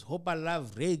Instagram is Hope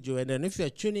Alive Radio. And then if you're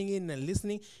tuning in and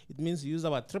listening, it means you use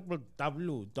our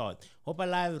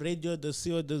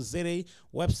www.hopealiveradio.co.za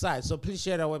website. So please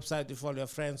share our website with all your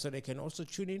friends so they can also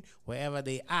tune in wherever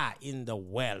they are in the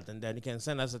world. And then you can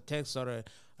send us a text or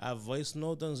a voice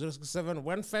note on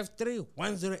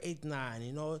 067-153-1089.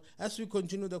 You know, as we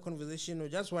continue the conversation, we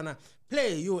just want to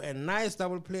play you a nice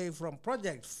double play from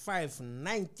Project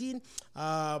 519.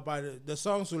 But the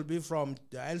songs will be from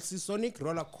the LC Sonic,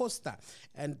 Roller Coaster,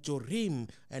 and Jorim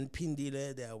and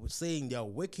Pindile. They are saying they are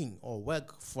working or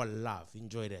work for love.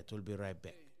 Enjoy that. We'll be right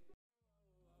back.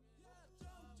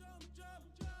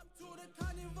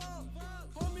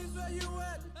 Homies, where you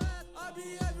at? I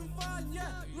be having fun,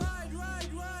 yeah. Ride.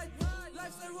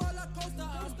 Life's a roller coaster.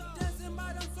 I'm dancing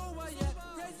by them sober, yeah.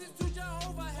 Praises to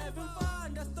Jehovah, having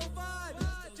fun, that's the vibe.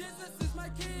 Jesus is my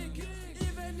king.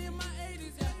 Even in my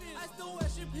 80s, yeah. I still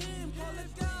worship him. Call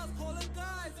it girls, call it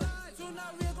guys.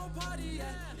 Tonight we gon' party,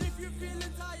 yeah. If you're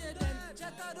feeling tired, then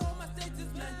check out all my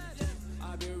status, man. Yeah.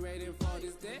 I've been waiting for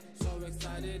this day, so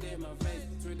excited in my face.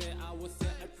 Today I will say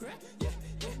a prayer, yeah.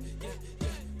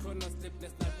 Could not sleep,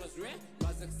 this night was red.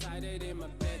 Was excited in my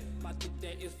bed, but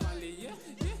today is finally, yeah.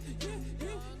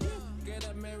 Get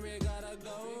up, Mary, gotta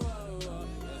go.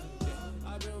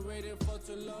 I've been waiting for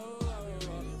too long.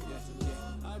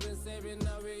 I've been saving,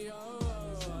 now we on.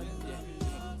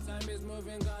 Time is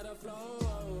moving, gotta flow.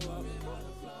 Time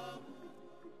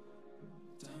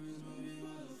is moving,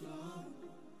 gotta flow.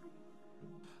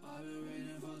 I've been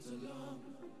waiting for too long.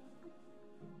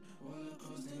 Roller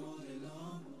coasting all day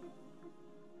long.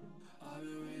 I've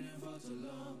been waiting for too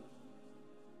long.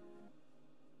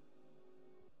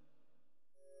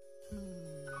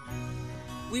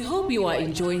 We hope you are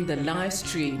enjoying the live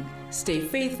stream. Stay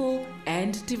faithful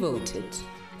and devoted.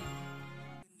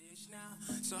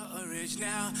 So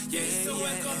original, yeah.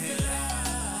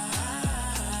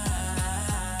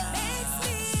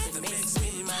 Makes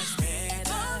me much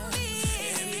better.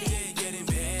 Every day getting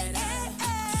better.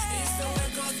 It's the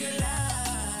work of your life.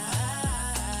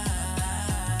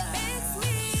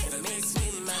 Makes me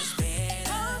much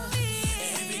better.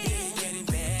 Every day getting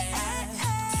better.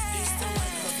 It's the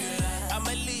work of your life. I'm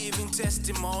a living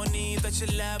testimony that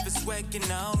your love is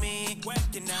working on me.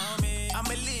 I'm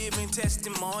a living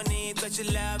testimony that your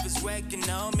love is working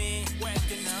on me.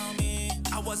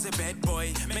 I was a bad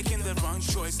boy, making the wrong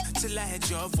choice till I heard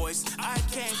your voice. I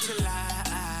came to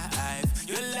life.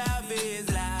 Your love is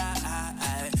life.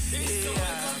 It's the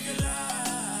work of your life.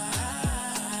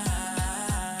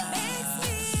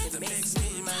 Makes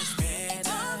me much better.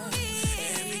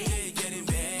 Every day getting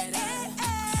better.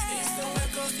 It's the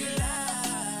work of your life.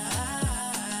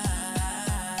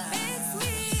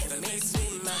 Makes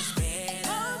me much better.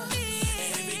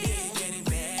 Every day getting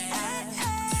better.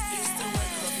 It's the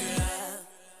work of your life.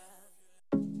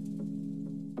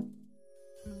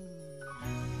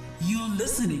 You're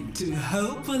listening to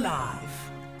Hope Alive.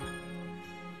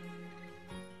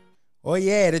 Oh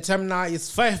yeah, the time now is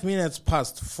 5 minutes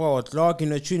past 4 o'clock. You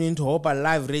know, tune into Hope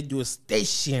Alive Radio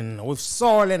Station with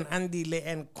Saul and Andile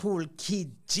and Cool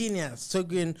Kid Genius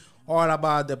talking all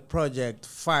about the Project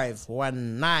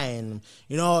 519.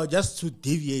 You know, just to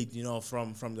deviate, you know,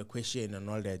 from the question and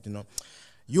all that, you know.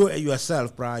 You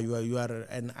yourself, bro, you are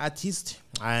an artist,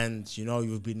 and you know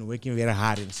you've been working very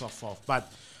hard and so forth.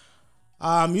 But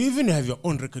you even have your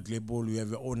own record label, you have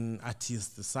your own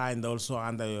artist signed also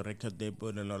under your record label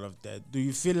and all of that. Do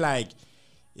you feel like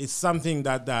it's something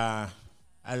that a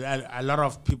lot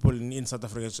of people in South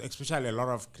Africa, especially a lot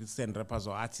of Christian rappers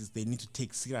or artists, they need to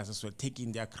take serious as well,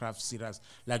 taking their craft serious,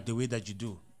 like the way that you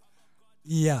do?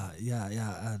 Yeah.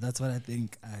 That's what I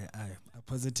think. I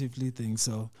positively think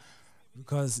so.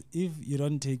 Because if you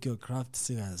don't take your craft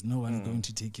serious, no one's going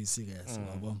to take you serious.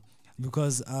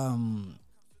 Because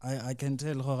I can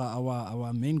tell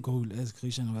our main goal as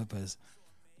Christian rappers,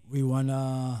 we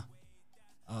wanna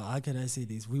how can I say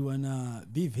this? We wanna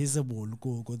be visible,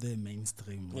 go the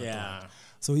mainstream. Yeah.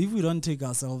 So if we don't take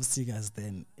ourselves serious,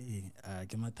 then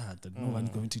no one's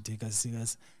going to take us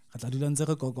serious.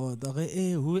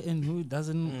 Who and who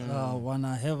doesn't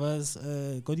wanna have us?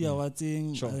 Sure.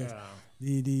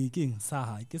 The king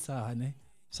Saha ne?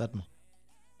 Satma.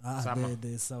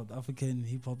 The South African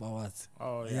Hip Hop Awards.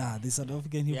 Oh yeah, the South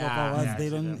African Hip Hop Awards. They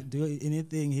don't do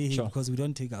anything here Sure. because we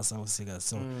don't take ourselves serious.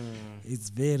 So it's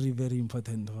very, very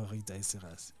important to take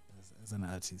serious as an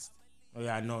artist. Oh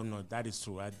yeah, no, that is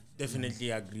true. I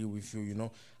definitely agree with you. You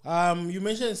know, you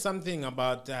mentioned something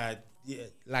about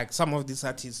like some of these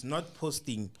artists not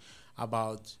posting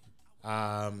about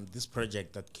this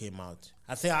project that came out.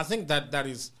 I think that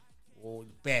is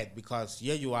bad, because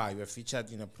here you are, you're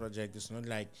featured in a project. It's not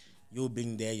like you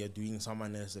being there, you're doing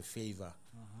someone else a favor.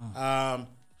 How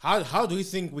do you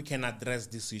think we can address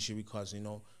this issue? Because, you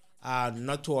know,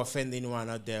 not to offend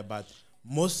anyone out there, but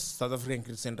most South African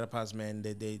Christian rappers, man,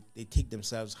 they take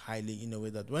themselves highly in a way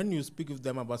that when you speak with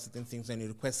them about certain things and you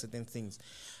request certain things,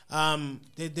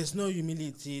 there's no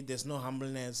humility, there's no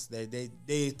humbleness.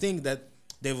 They think that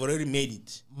they've already made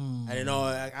it. And you know,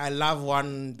 I love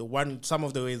some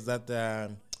of the ways that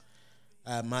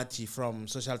Marty from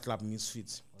Social Club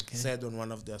Misfits said on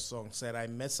one of their songs, said, I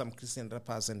met some Christian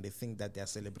rappers and they think that they are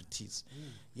celebrities.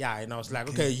 Yeah, and I was like,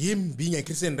 okay, him being a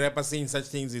Christian rapper saying such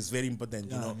things is very important,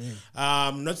 you know.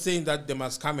 Not saying that they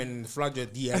must come and flood your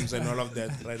DMs and all of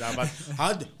that, right?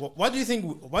 But what do you think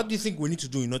we need to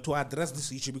do, you know, to address this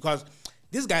issue? Because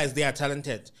these guys, they are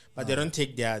talented, but they don't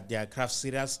take their craft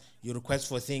serious. You request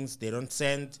for things, they don't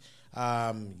send.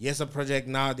 Yes, a project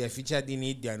now, they're featured in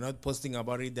it, they're not posting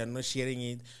about it, they're not sharing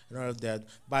it, and all of that.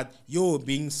 But you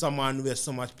being someone who has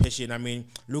so much passion, I mean,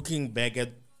 looking back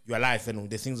at your life and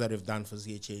the things that you've done for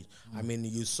CHH, I mean,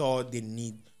 you saw the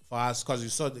need for us, because you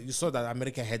saw that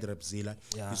America had Rapzilla.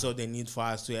 You saw the need for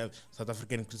us to have South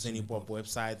African Christian hip hop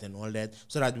website and all that,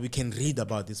 so that we can read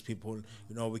about these people.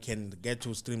 You know, we can get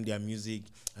to stream their music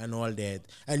and all that.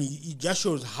 And it just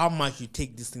shows how much you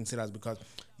take these things serious, because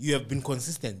you have been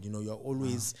consistent. You know, you're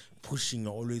always pushing,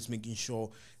 you're always making sure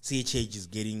CHH is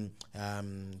getting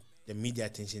the media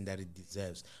attention that it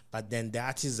deserves. But then the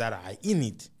artists that are in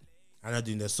it are not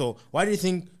doing that. So what do you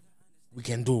think we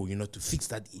can do, you know, to fix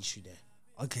that issue there?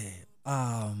 Okay.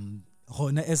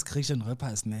 Hona as Christian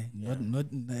rappers, not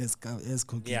as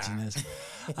cookie engineers.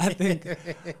 I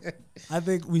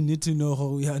think we need to know how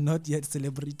we are not yet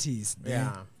celebrities.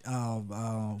 We're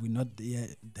not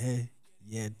yet there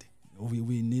yet.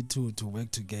 We need to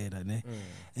work together.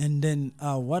 And then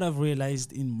what I've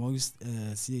realized in most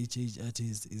CHH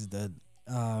artists is that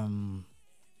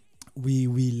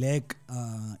we lack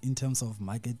in terms of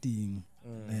marketing.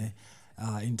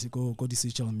 Into go the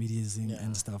social medias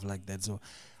and stuff like that. So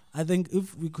I think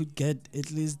if we could get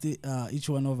at least each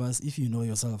one of us, if you know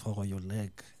yourself how you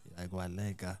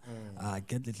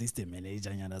get at least a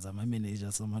manager, my manager,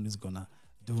 someone who's gonna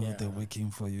do the working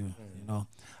for you, you know,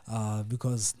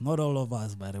 because not all of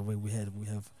us, by the way, we have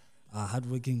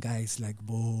hardworking guys like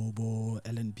Bo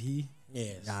LNP.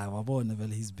 Yes.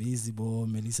 He's busy,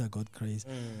 Melissa got crazy.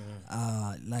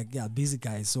 Busy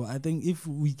guys. So I think if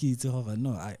we get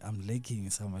I'm lacking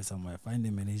somewhere. Find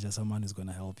a manager, someone who's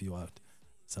gonna help you out.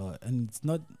 So, and it's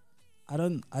not, I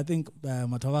think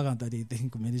they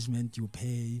think management you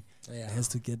pay has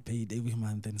to get paid every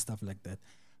month and stuff like that.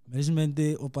 Management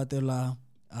they opatela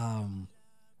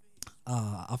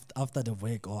after the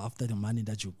work or after the money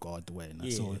that you got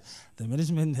so the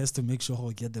management has to make sure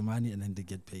you get the money and then they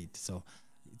get paid. So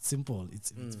it's simple,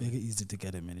 it's very easy to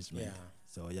get a management.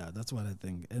 So that's what I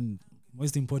think. And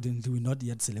most importantly, we're not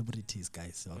yet celebrities,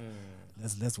 guys, so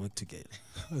let's work together.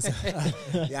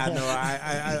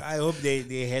 I hope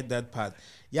they had that part.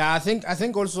 I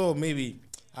think also maybe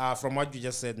from what you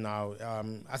just said now,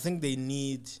 I think we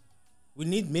need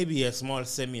maybe a small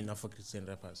seminar for Christian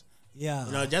rappers. You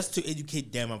know, just to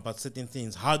educate them about certain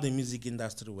things, how the music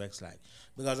industry works like.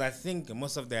 Because I think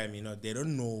most of them, you know, they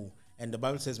don't know. And the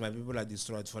Bible says, my people are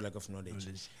destroyed for lack of knowledge.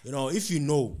 You know, if you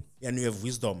know and you have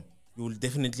wisdom, you will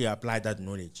definitely apply that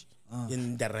knowledge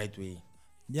in the right way.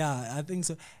 Yeah, I think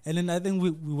so. And then I think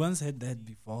we once had that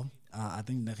before. I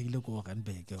think when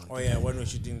we're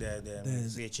shooting the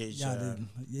CHH.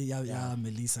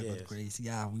 Melissa got crazy.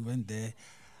 We went there.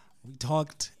 We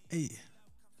talked.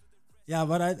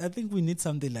 But I think we need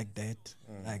something like that.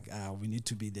 We need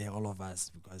to be there, all of us,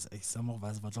 because some of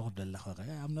us,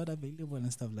 I'm not available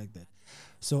and stuff like that.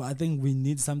 So I think we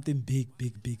need something big.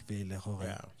 You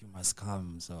must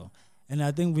come. So, and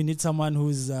I think we need someone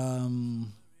who's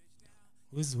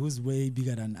way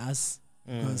bigger than us.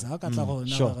 Because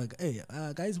Sure. hey,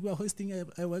 guys, we are hosting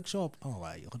a workshop. Oh,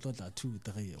 why? 2,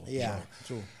 3. Yeah,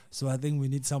 true. So I think we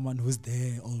need someone who's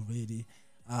there already.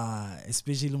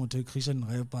 Especially a Christian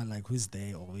rapper like who's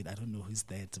there already. I don't know who's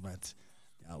that, but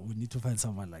we need to find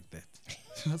someone like that.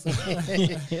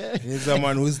 Need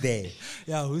someone who's there.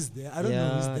 Yeah, who's there? I don't know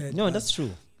who's there. No, that's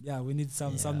true. Yeah, we need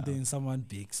someone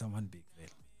big there.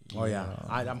 Oh yeah,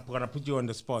 I'm gonna put you on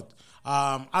the spot.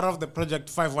 Out of the project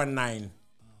 519,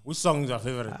 which song is your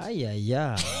favorite?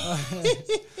 Yeah.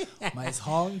 My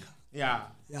song. Yeah,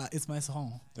 it's my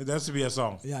song. It has to be a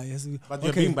song. Yeah, yes. But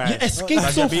you're being biased. You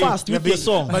escaped so fast with your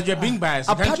song. But you're being biased.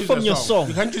 Apart from your song,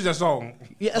 you can't choose a song.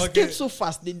 You escaped so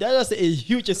fast. That was a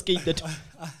huge escape. That.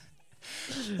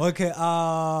 Okay.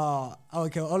 All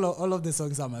of the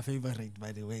songs are my favorite,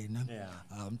 by the way. No? Yeah.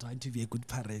 I'm trying to be a good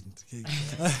parent. Okay?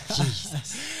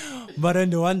 Jesus. But then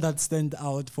the one that stands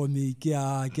out for me,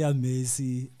 Kia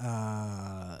Messi.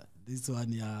 This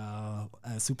one,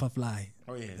 Superfly.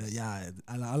 Oh yes.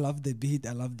 I love the beat.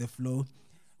 I love the flow.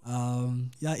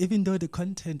 Even though the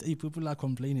content, people are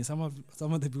complaining. Some of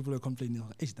the people are complaining.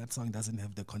 That song doesn't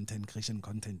have the content, Christian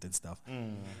content and stuff.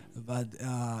 But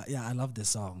I love the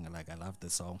song. I love the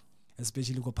song,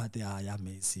 especially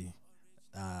Messi.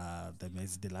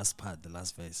 The last part, the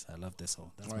last verse. I love the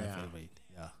song. That's my favorite.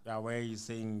 Yeah. Where you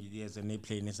saying there's an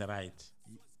airplane is right.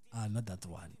 Not that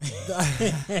one.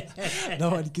 The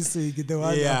one kissing, the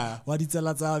one what it's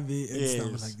and stuff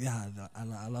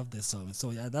I love the song.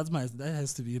 So that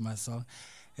has to be my song.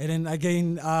 And then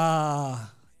again,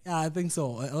 I think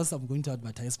so. Also, I'm going to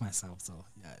advertise myself. So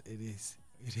it is.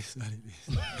 It is what it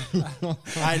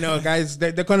is. I know, guys.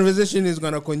 The conversation is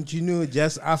going to continue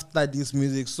just after this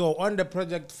music. So on the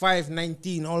project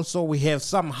 519, also we have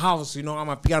some house,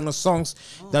 amapiano songs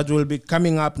that will be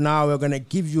coming up now. We're going to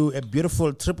give you a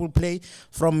beautiful triple play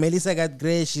from Melissa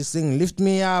Gatgray. She's singing Lift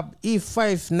Me Up,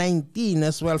 E519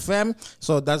 as well, fam.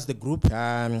 So that's the group,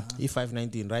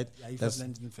 E519, right? Yeah,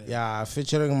 E519, fam. Yeah,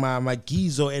 featuring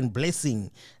Magizo and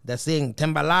Blessing. They're saying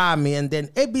Tembalami, and then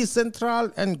AB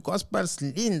Central and Gospel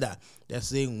Linda. They're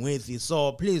saying with you.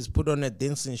 So please put on the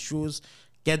dancing shoes,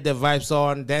 get the vibes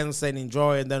on, dance and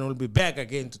enjoy, and then we'll be back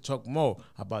again to talk more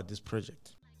about this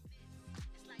project.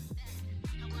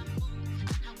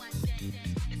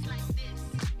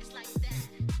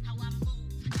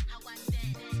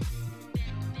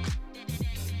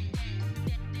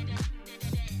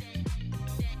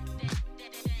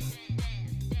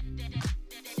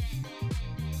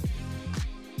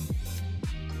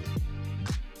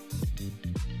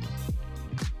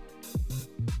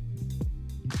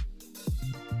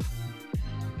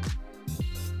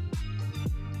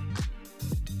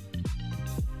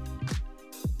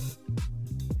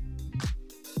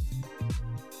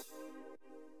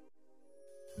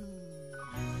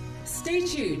 Stay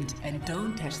tuned and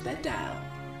don't touch that dial.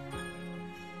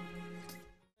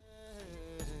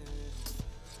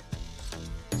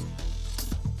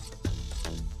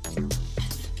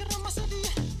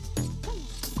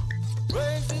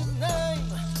 Praise his name,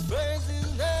 praise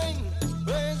his name,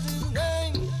 praise his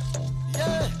name,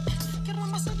 yeah.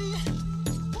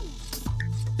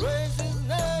 Praise his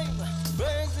name,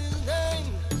 praise his name,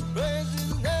 praise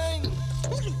his name.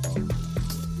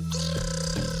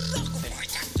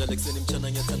 Jalexeni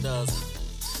mchana nyatandaza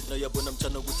na yabona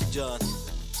mchana ukuthi njani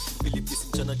Philippines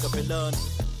mchana kapelani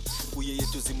uye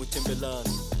yetu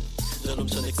zimutembelani njalo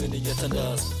mchana ekseni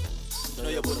nyatandaza na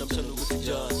yabona mchana ukuthi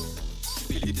njani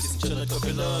Philippines mchana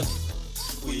kapelani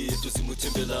uye yetu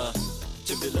zimutembelani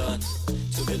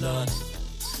tembelani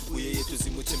uye yetu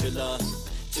zimutembelani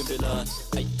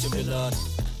ay tembelani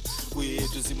uye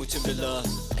yetu zimutembelani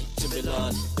ay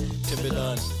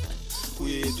tembelani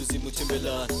uye yetu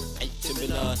zimutembelani ay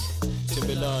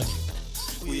tembelani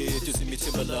uye yetu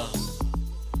zimutembelani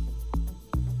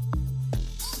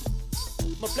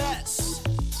my bless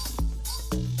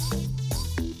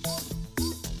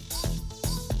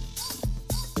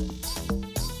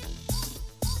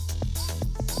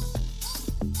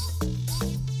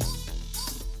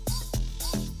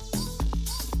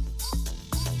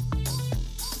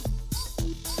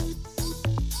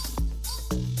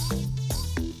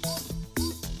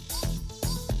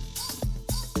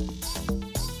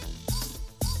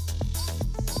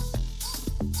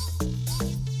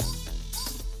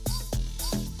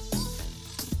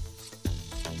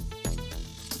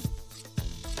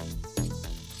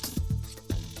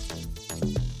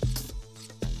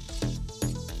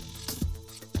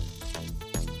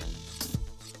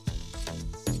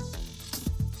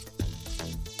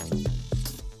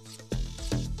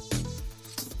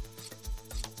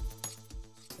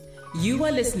You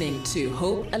are listening to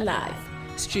Hope Alive,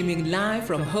 streaming live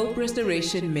from Hope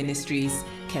Restoration Ministries,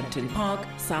 Kempton Park,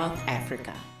 South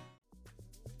Africa.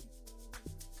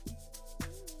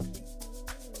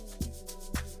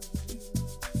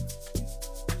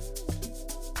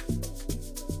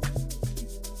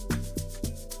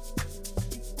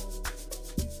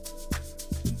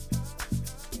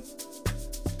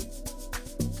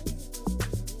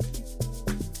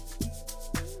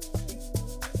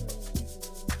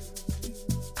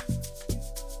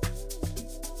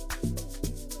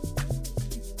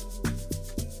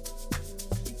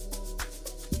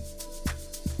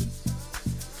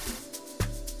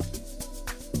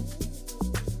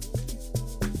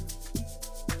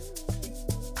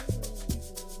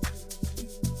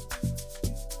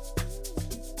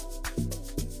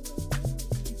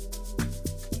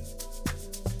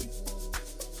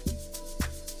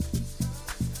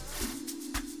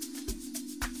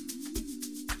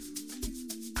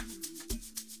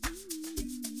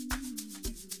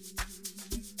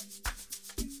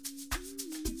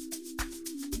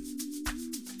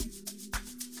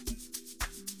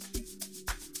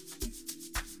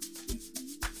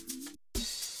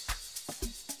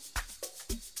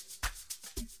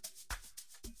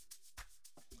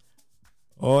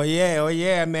 Oh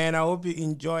yeah, man. I hope you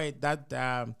enjoyed that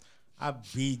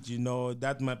upbeat,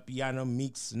 that my piano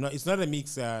mix. No, it's not a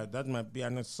mix, that my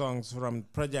piano songs from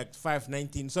Project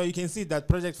 519. So you can see that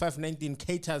Project 519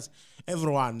 caters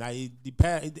everyone.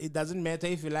 It doesn't matter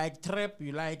if you like trap,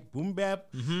 you like boom bap,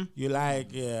 you like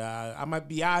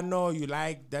amapiano, you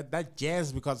like that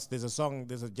jazz, because there's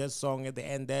a jazz song at the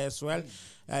end there as well.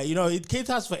 It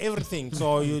caters for everything.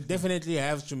 So you definitely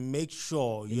have to make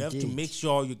sure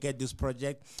you get this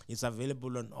project. It's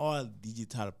available on all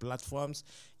digital platforms.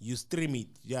 You stream it.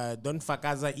 Yeah, don't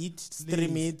fakaza it.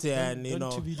 Stream it, and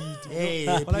hey,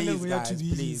 please, guys,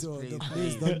 please.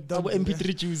 Don't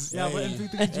MP3 juice. Yeah,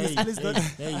 MP3 juice. Please don't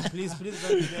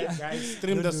do that, guys.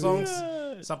 Stream the songs.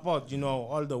 Support,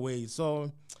 all the way.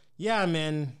 So. Yeah,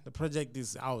 man, the project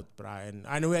is out, Brian,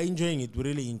 and we're enjoying it. We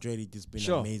really enjoyed it. It's been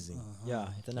amazing. Yeah,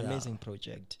 it's an amazing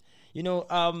project.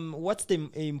 What's the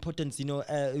importance?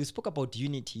 We spoke about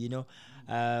unity. What's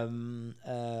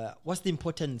the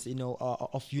importance?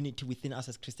 Of unity within us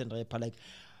as Christian rapper. Like,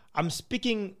 I'm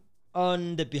speaking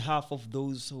on the behalf of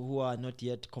those who are not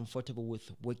yet comfortable with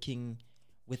working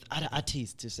with other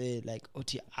artists to say like,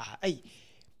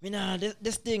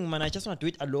 this thing, man, I just want to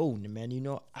do it alone, man.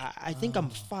 I think I'm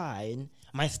fine.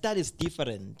 My style is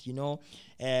different, the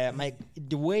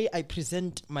way I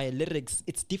present my lyrics,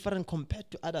 it's different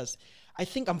compared to others. I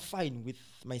think I'm fine with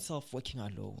myself working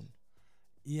alone.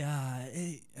 Yeah,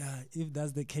 if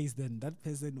that's the case, then that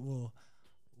person will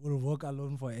walk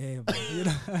alone forever.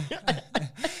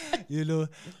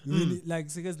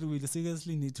 Seriously, we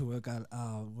seriously need to work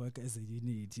as a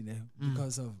unit,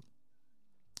 because of.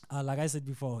 Like I said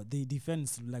before, the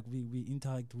defense, like we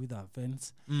interact with our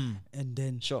fans, and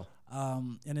then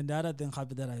and then the other thing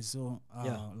that I saw,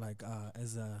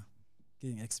 as a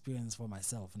getting experience for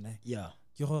myself,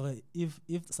 if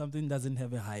something doesn't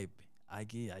have a hype, I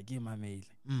give my mail.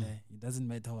 It doesn't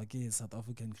matter South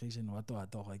African Christian,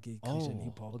 Christian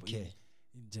hip hop, in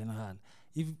general.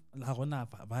 If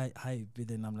hype,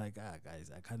 then I'm like,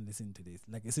 guys, I can't listen to this.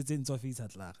 Like, it's in office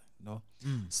at no.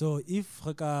 So if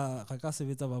Raka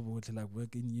like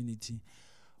work in unity,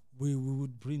 we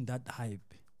would bring that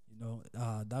hype.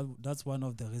 That's one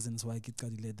of the reasons why Kit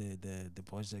Kadile the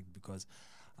project, because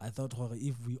I thought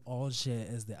if we all share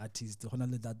as the artists,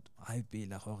 let that hype be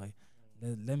like,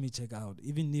 let me check out.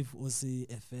 Even if we see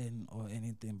a fan or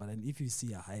anything, but then if you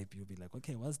see a hype, you'll be like,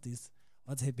 okay, what's this?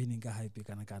 What's happening?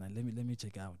 Let me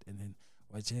check out, and then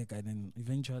we check, and then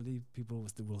eventually people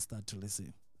will start to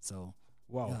listen. So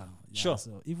wow, sure.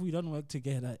 So if we don't work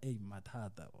together,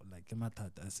 matata,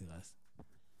 serious.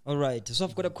 All right. So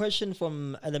I've got a question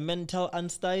from Elemental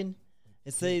Einstein.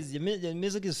 It says your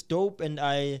music is dope, and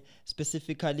I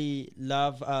specifically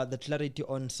love the clarity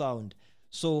on sound.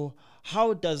 So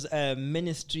how does a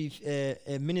ministry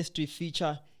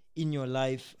feature in your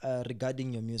life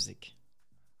regarding your music?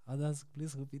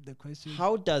 Please repeat the question.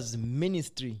 How does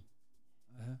ministry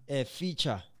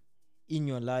feature in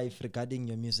your life regarding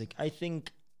your music? I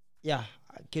think,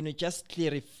 can you just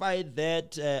clarify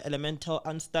that, Elemental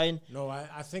Einstein? No,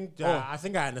 I think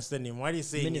I understand him. What he's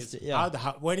saying is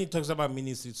when he talks about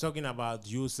ministry, he's talking about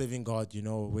you serving God,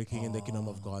 working in the kingdom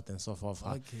of God and so forth.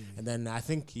 Okay. And then I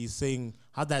think he's saying,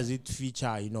 how does it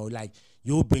feature, like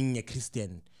you being a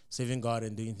Christian, serving God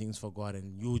and doing things for God,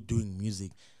 and you doing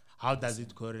music? How does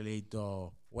it correlate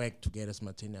or work together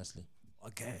simultaneously?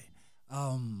 Okay.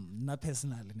 Not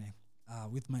personally,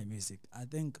 with my music, I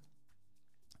think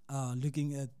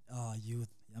looking at youth,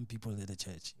 young people in the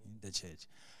church,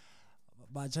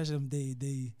 but church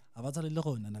they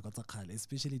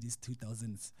especially these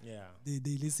 2000s. Yeah.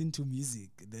 They listen to music,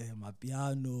 the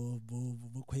mapiano, bo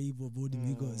the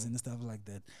migos and stuff like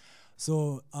that.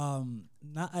 So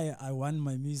now I want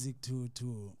my music to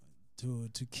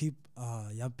keep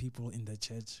young people in the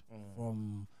church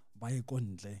from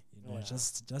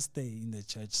just stay in the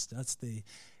church, just stay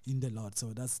in the Lord.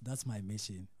 So that's my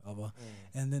mission.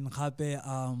 And then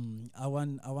I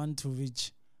want to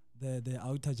reach the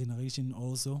outer generation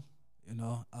also.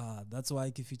 That's why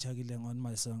I featured on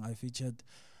my song. I featured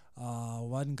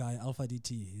one guy, Alpha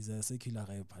DT. He's a secular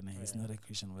rapper. He's not a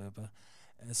Christian rapper.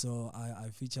 So I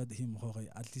featured him.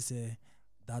 At least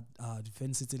that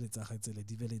defense develop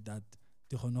that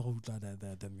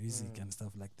the music and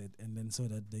stuff like that, and then so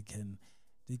that they can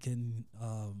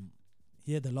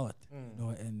hear the Lord,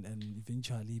 and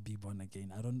eventually be born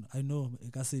again. I know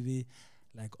it can be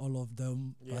like all of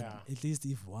them, but at least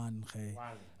if one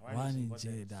in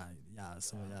jail,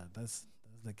 that's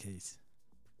the case.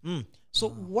 So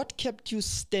what kept you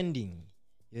standing?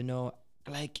 You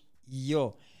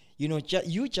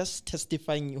just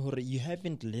testifying you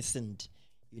haven't listened,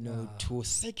 to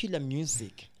secular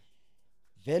music.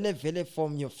 Vele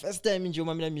from your first time in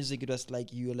Jomamila music, it was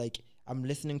like you were like, I'm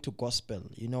listening to gospel,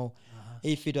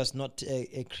 If it was not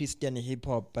a Christian hip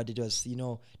hop, but it was,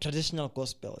 traditional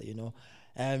gospel,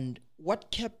 And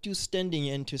what kept you standing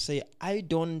and to say, I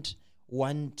don't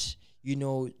want,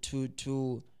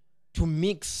 to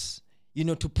mix,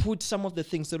 to put some of the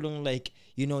things along like,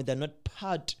 they're not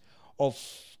part of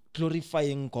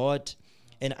glorifying God.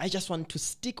 And I just want to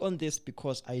stick on this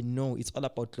because I know it's all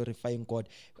about glorifying God.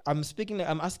 I'm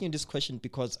asking this question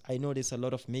because I know there's a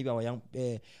lot of maybe our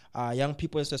young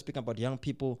people, as we're speaking about young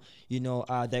people,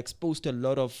 they're exposed to a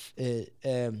lot of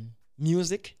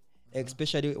music,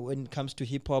 especially when it comes to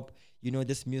hip hop,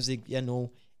 this music,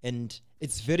 and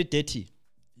it's very dirty.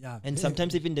 Yeah. And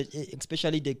sometimes even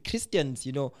especially the Christians,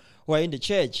 who are in the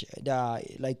church, they are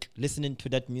like listening to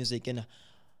that music. And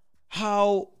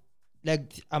how,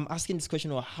 I'm asking this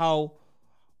question, or how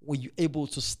were you able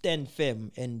to stand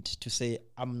firm and to say,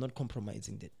 I'm not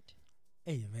compromising that?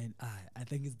 Hey man, I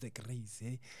think it's the grace,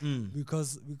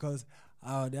 because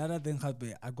the other thing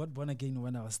happened. I got born again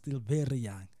when I was still very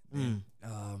young.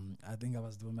 I think I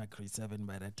was doing my grade 7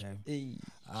 by that time.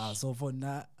 So for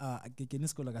now, I came to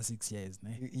school like 6 years.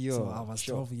 So I was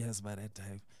 12 years by that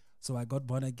time. So I got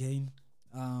born again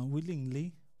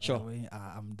willingly. Sure.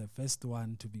 I'm the first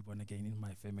one to be born again in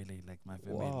my family, like my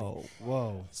family.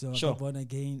 Wow. So I got born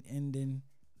again, and then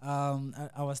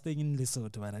I was staying in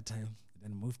Lesotho at that time,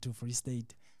 then moved to Free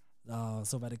State.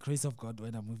 So by the grace of God,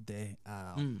 when I moved there,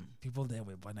 people there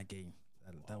were born again.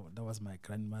 That was my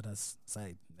grandmother's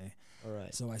side. All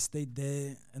right. So I stayed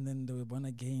there, and then they were born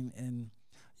again, and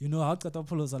how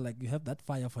Katapolos are like, you have that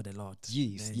fire for the Lord.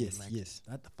 Yes.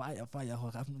 That fire.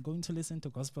 I'm going to listen to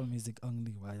gospel music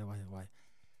only. Why?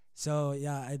 So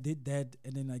I did that,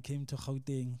 and then I came to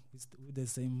Gauteng with the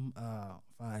same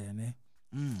fire.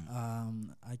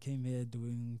 I came here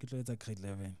doing grade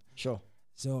 11. Sure.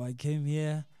 So I came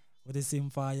here with the same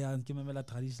fire and came with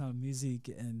traditional music,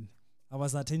 and I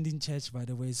was attending church, by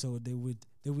the way. So they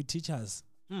would teach us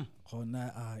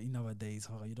in our days.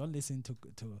 You don't listen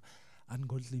to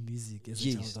ungodly music as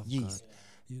a child of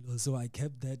God. So I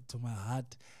kept that to my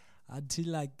heart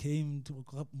until I came to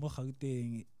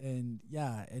Gauteng, and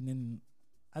then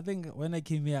I think when I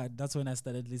came here, that's when I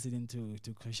started listening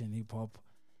to Christian hip hop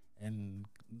and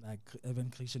like even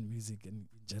Christian music in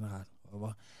general.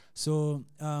 So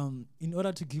in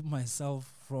order to keep myself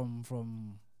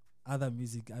from other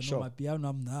music, I know my piano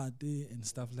I'm not and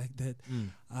stuff like that.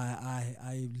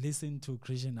 I listen to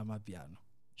Christian on my piano.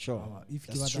 Sure, if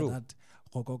that's true. That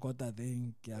kokota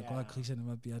thing, Christian on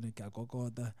my piano,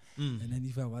 and then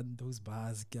if I want those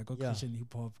bars, Christian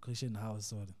hip hop, Christian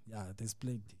house, or there's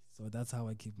plenty. So that's how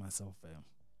I keep myself firm.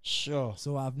 Sure.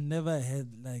 So I've never had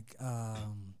like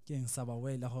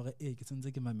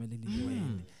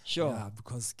sure. Yeah,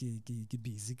 because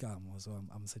busy so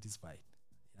I'm satisfied.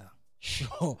 Yeah.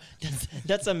 Sure.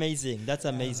 That's amazing. That's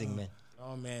amazing, man.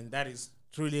 Oh man, that is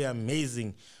truly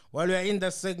amazing. Well, we're in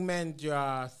the segment,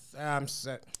 your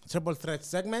triple threat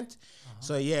segment.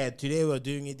 So today we're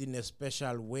doing it in a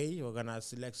special way. We're gonna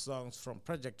select songs from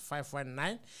Project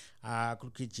 519.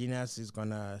 Crooked Genius is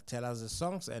gonna tell us the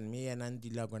songs, and me and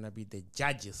Andila are gonna be the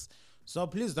judges. So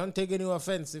please don't take any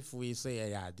offense if we say,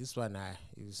 yeah, this one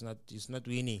is not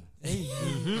winning. Hey,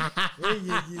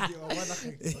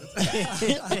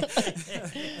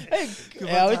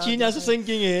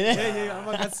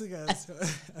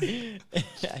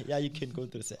 yeah, you can go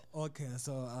through that. Okay,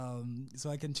 so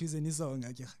I can choose any song.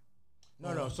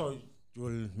 No. So you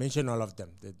will mention all of them,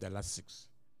 the last 6.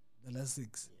 The last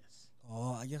 6. Yes.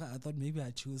 Oh, I thought maybe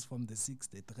I choose from the 6,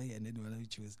 the 3, and then when I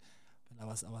choose. I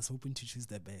was hoping to choose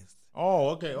the best.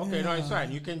 Oh, okay. Yeah. No, it's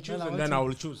fine. You can choose and then I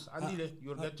will choose. Andile,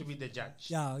 you'll get to be the judge.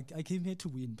 Yeah, I came here to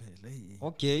win,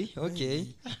 Okay. Okay.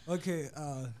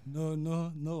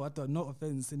 No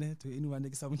offense to anyone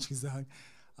next time choosing.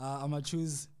 I'm gonna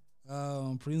choose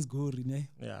Prince Gori, ne?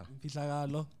 Yeah.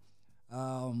 Pihlakalo,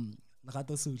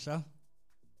 Lerato Suhla,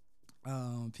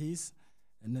 Peace,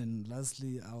 and then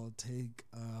lastly I'll take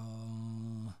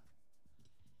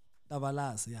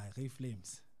Tabalas, Ray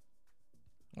Flames.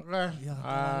 Okay.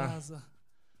 Yeah.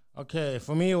 Okay.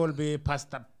 For me, it will be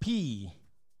Pastor P,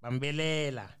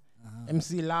 Bambelela,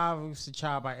 MC Love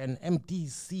Sichaba, and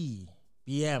MTC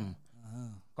BM.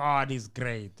 God is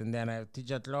great. And then I have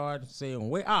Teacher Lord saying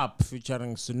 "Way Up"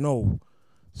 featuring Snow.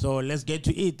 So let's get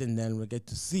to it, and then we'll get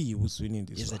to see who's winning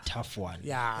this. It's a tough one.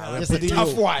 Yeah, it's a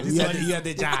tough one. You're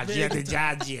the judge. You're the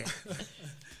judge. Yeah.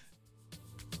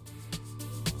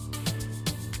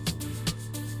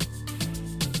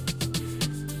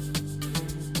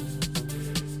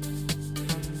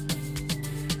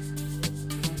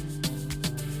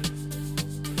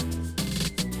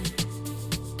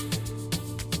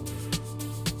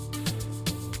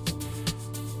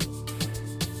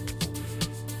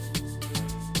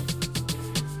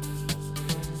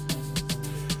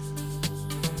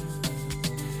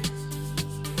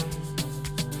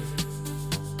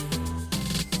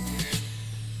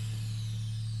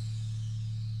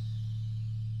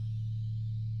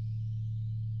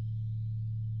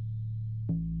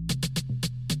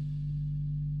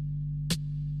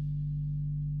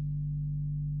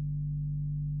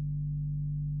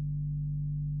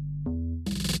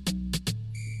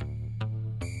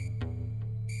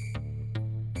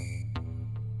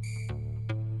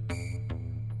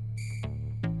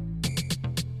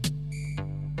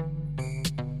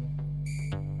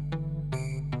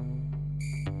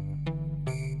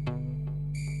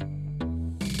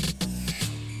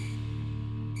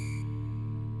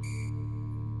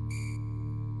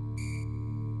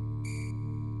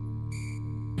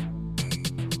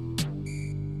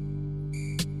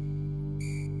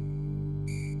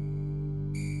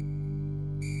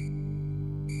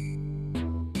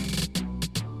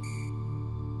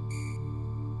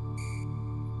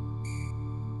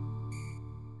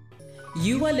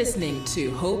 You are listening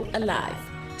to Hope Alive,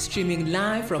 streaming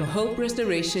live from Hope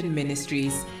Restoration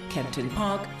Ministries, Kempton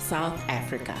Park, South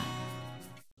Africa.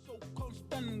 So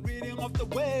constant reading of the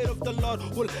word of the Lord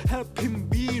will help him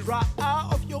be right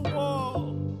out of your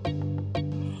wall.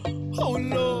 Oh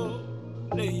Lord.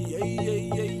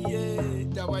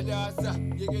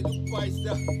 Tabadasa, you get to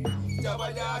paisa.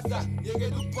 Tabadasa, you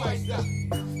get to paisa.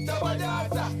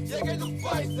 Tabadasa, you get to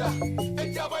paisa.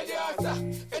 Tabadasa.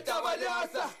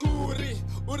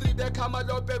 Rebecca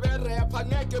Malope rap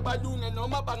ngeke balunge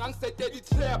noma bangangisetela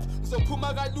itrap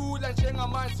ngizophuma kalula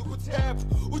njengamanzi kuTap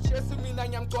uJesu mina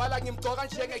ngiyamgcwala ngimgcoka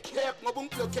njengecap ngoba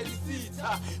ungiblockela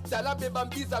isitha dala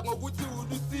bebambiza ngokuthi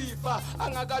uLucifer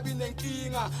angakabi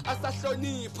nenkinga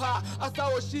asahlonipha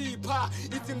asawoshipha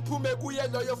ithi ngiphume kuye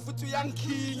loyo futhi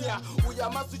uyangikhinya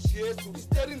uyamazi uJesu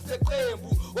isteering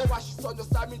seqembu owasha isondo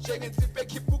sami njengensipho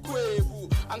ekhipha ugwebu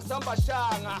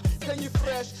angisambashanga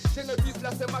sengifresh njengebisi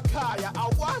lasemakhaya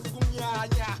awazi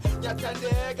kumnyanya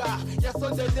yathandeka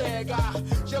yasondeleka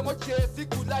njengoJesu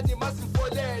igulani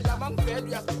masimfolela mangivela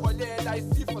uyasipholela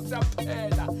isifo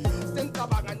siyaphela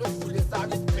sengicabanga nokuvula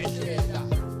sami isibhedlela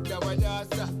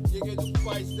Tabadasa yeke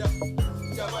lukuphaisa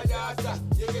Tabadasa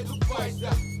yeke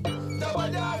lukuphaisa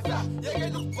Tabadasa yeke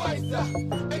lukuphaisa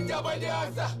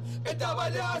Tabadasa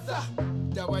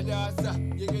Tabadasa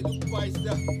yeke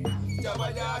lukuphaisa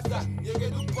Tabadasa yeke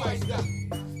lukuphaisa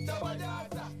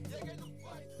Tabadasa.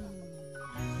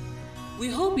 We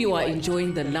hope you are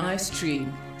enjoying the live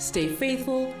stream. Stay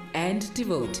faithful and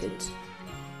devoted.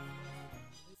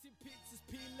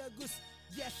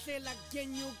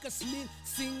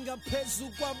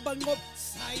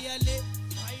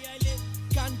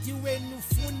 Kanti wenu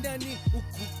fundani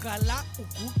ukukala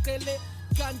ukukele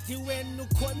kanti wenu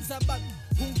khonza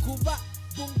bunkuba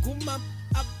bunkuma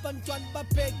abantwana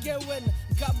babheke wena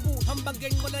ngabu hamba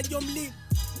ngenqola yomlilo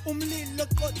umlilo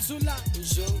qothula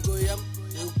injongo yam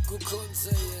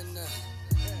ukukhonza yena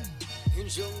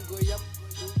injongo yam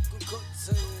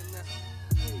ukukhonza yena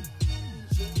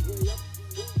injongo yam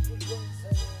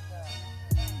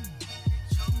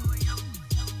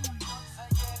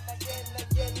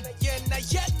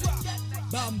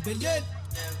Bambelela,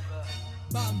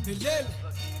 Bambelela,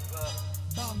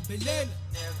 Bambelela,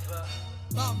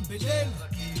 Bambelela,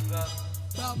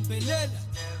 Bambelela,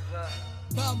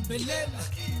 Bambelela,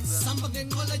 samba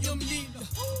ngenqola yomlilo,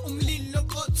 umlilo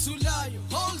othulayo.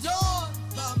 Hold on,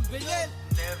 Bambelela,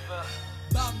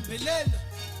 Bambelela,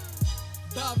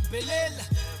 Bambelela,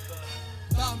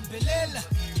 Bambelela,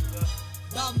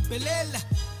 Bambelela,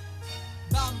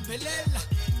 Bambelela,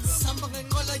 samba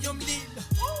ngenqola yomlilo,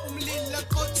 umlilo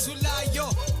othulayo.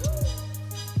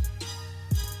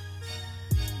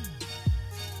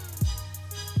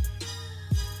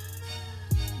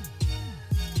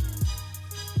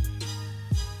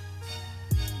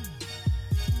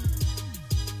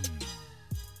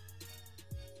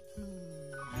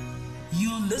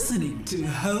 You're listening to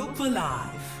Hope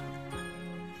Alive.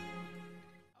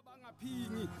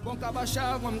 bonke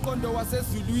abashaya ngomqondo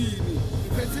wasezulwini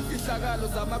ngiphethe imfihlakalo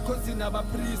zamakhosi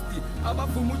nabapristi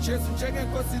abavuma uJesu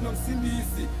njengenkosi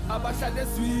nomsindisi abahlala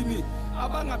ezwini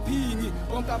abangaphingi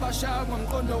bonke abashaya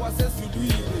ngomqondo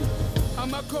wasezulwini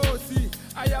amakhosi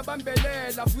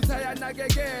ayabambelela futhi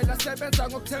ayanakekela sebenza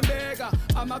ngokuthembeka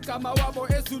amagama wabo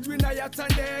ezulwini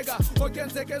ayathandeka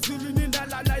okenzeka ezulwini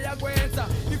nalana yakwenza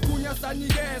igunya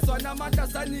sanikezwa namandla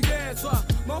sanikezwa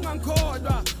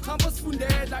mongangikholwa hamba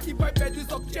sifundela iBhayibheli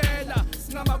izokutshela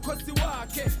singamakhosi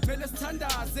wakhe mele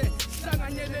sithandaze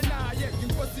sihlanganyele naye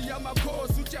inkosi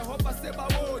yamakhosi uJehova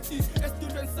sebawoti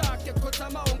esitulweni sakhe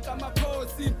khothama wonke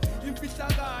amakhosi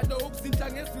imfihlakalo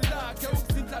ukuzindla ngezwi lakhe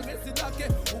ukuzindla ngezwi lakhe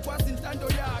ukwazi intando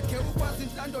yakhe ukwazi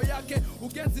intando yakhe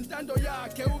ukenza intando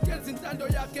yakhe ukenza intando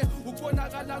yakhe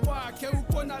ukubonakala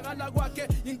kwakhe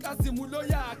inkazimulo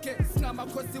yakhe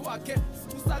singamakhosi wakhe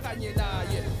sikusakanye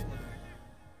naye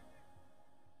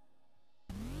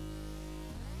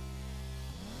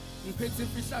ngiphethe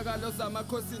imfihlakalo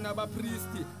zamakhosi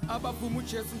nabapristi abavuma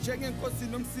uJesu njengenkosi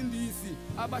nomsindisi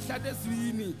abahlala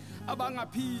ezwini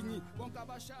abangaphingi bonke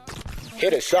abashaya.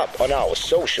 Hit us up on our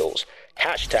socials.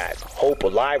 #Hope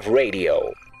Alive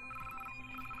Radio.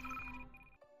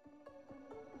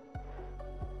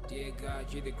 Dear God,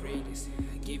 you're the greatest.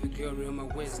 I give you glory on my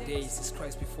worst days. It's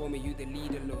Christ before me, you the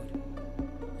leader, Lord.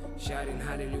 Shouting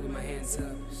hallelujah with my hands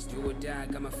up. Do or die,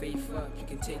 got my faith up. You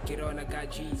can take it on, I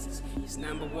got Jesus. He's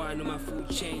number one on my food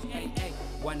chain. Hey, hey,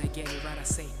 wanna get it right, I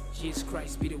say. Jesus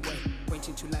Christ be the way.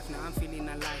 Pointing to life, now I'm feeling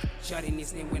alive. Shouting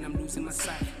his name when I'm losing my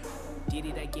sight. Did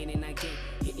it again and again.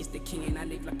 He is the king and I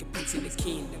live like a prince in the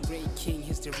kingdom. Great king,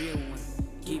 he's the real one.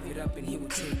 Give it up and he will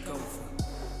take over.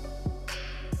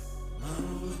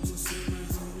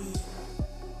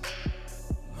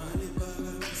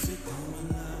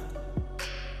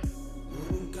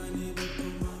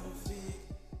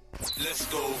 Let's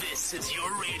go. This is your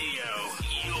radio,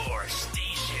 your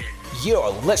station.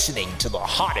 You're listening to the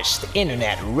hottest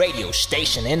internet radio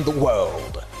station in the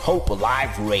world, Hope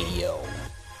Alive Radio.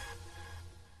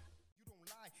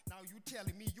 Now you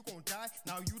telling me you gon' die.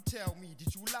 Now you tell me,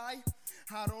 did you lie?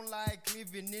 I don't like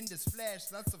living in this flesh,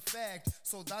 that's a fact.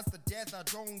 So that's the death I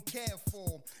don't care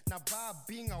for. Now by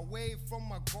being away from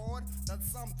my God,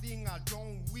 that's something I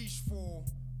don't wish for.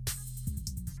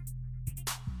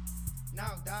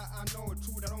 Now that I know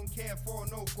truth, I don't care for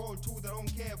no gold tooth, I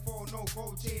don't care for no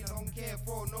gold chain, I don't care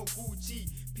for no Gucci.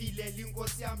 Pile lingo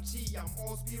siamchi, I'm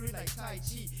all spirit like Tai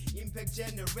Chi. Impact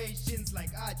generations like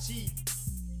Archie.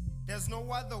 There's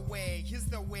no other way, here's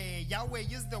the way, Yahweh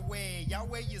is the way,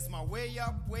 Yahweh is my way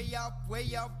up, way up,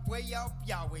 way up, way up,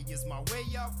 Yahweh is my way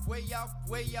up, way up,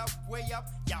 way up, way up,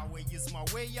 Yahweh is my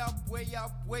way up, way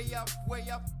up, way up, way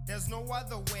up. There's no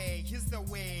other way, here's the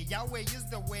way, Yahweh is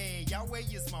the way, Yahweh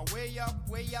is my way up,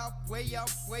 way up, way up,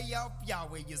 way up,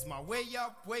 Yahweh is my way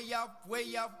up, way up,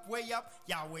 way up, way up,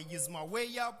 Yahweh is my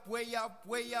way up, way up,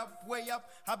 way up, way up.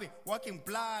 I've been walking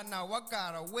blind, now I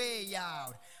got a way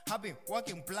out. I've been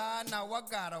walking blind, now I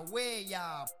got a way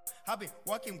out. I've been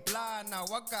walking blind, now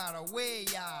I got a way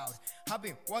out. I've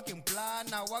been walking blind,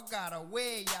 now I got a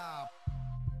way out.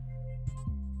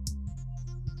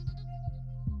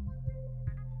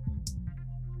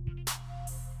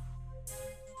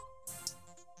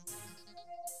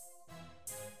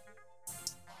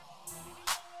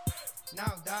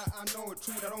 Now that I know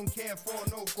truth, I don't care for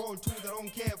no gold tooth, I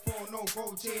don't care for no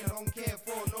gold chain, I don't care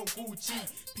for no Gucci.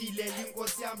 Pile lingo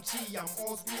siamchi, I'm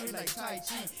all spirit like Tai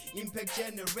Chi. Impact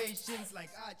generations like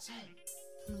Archie.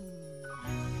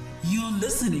 You're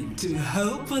listening to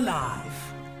Hope Alive.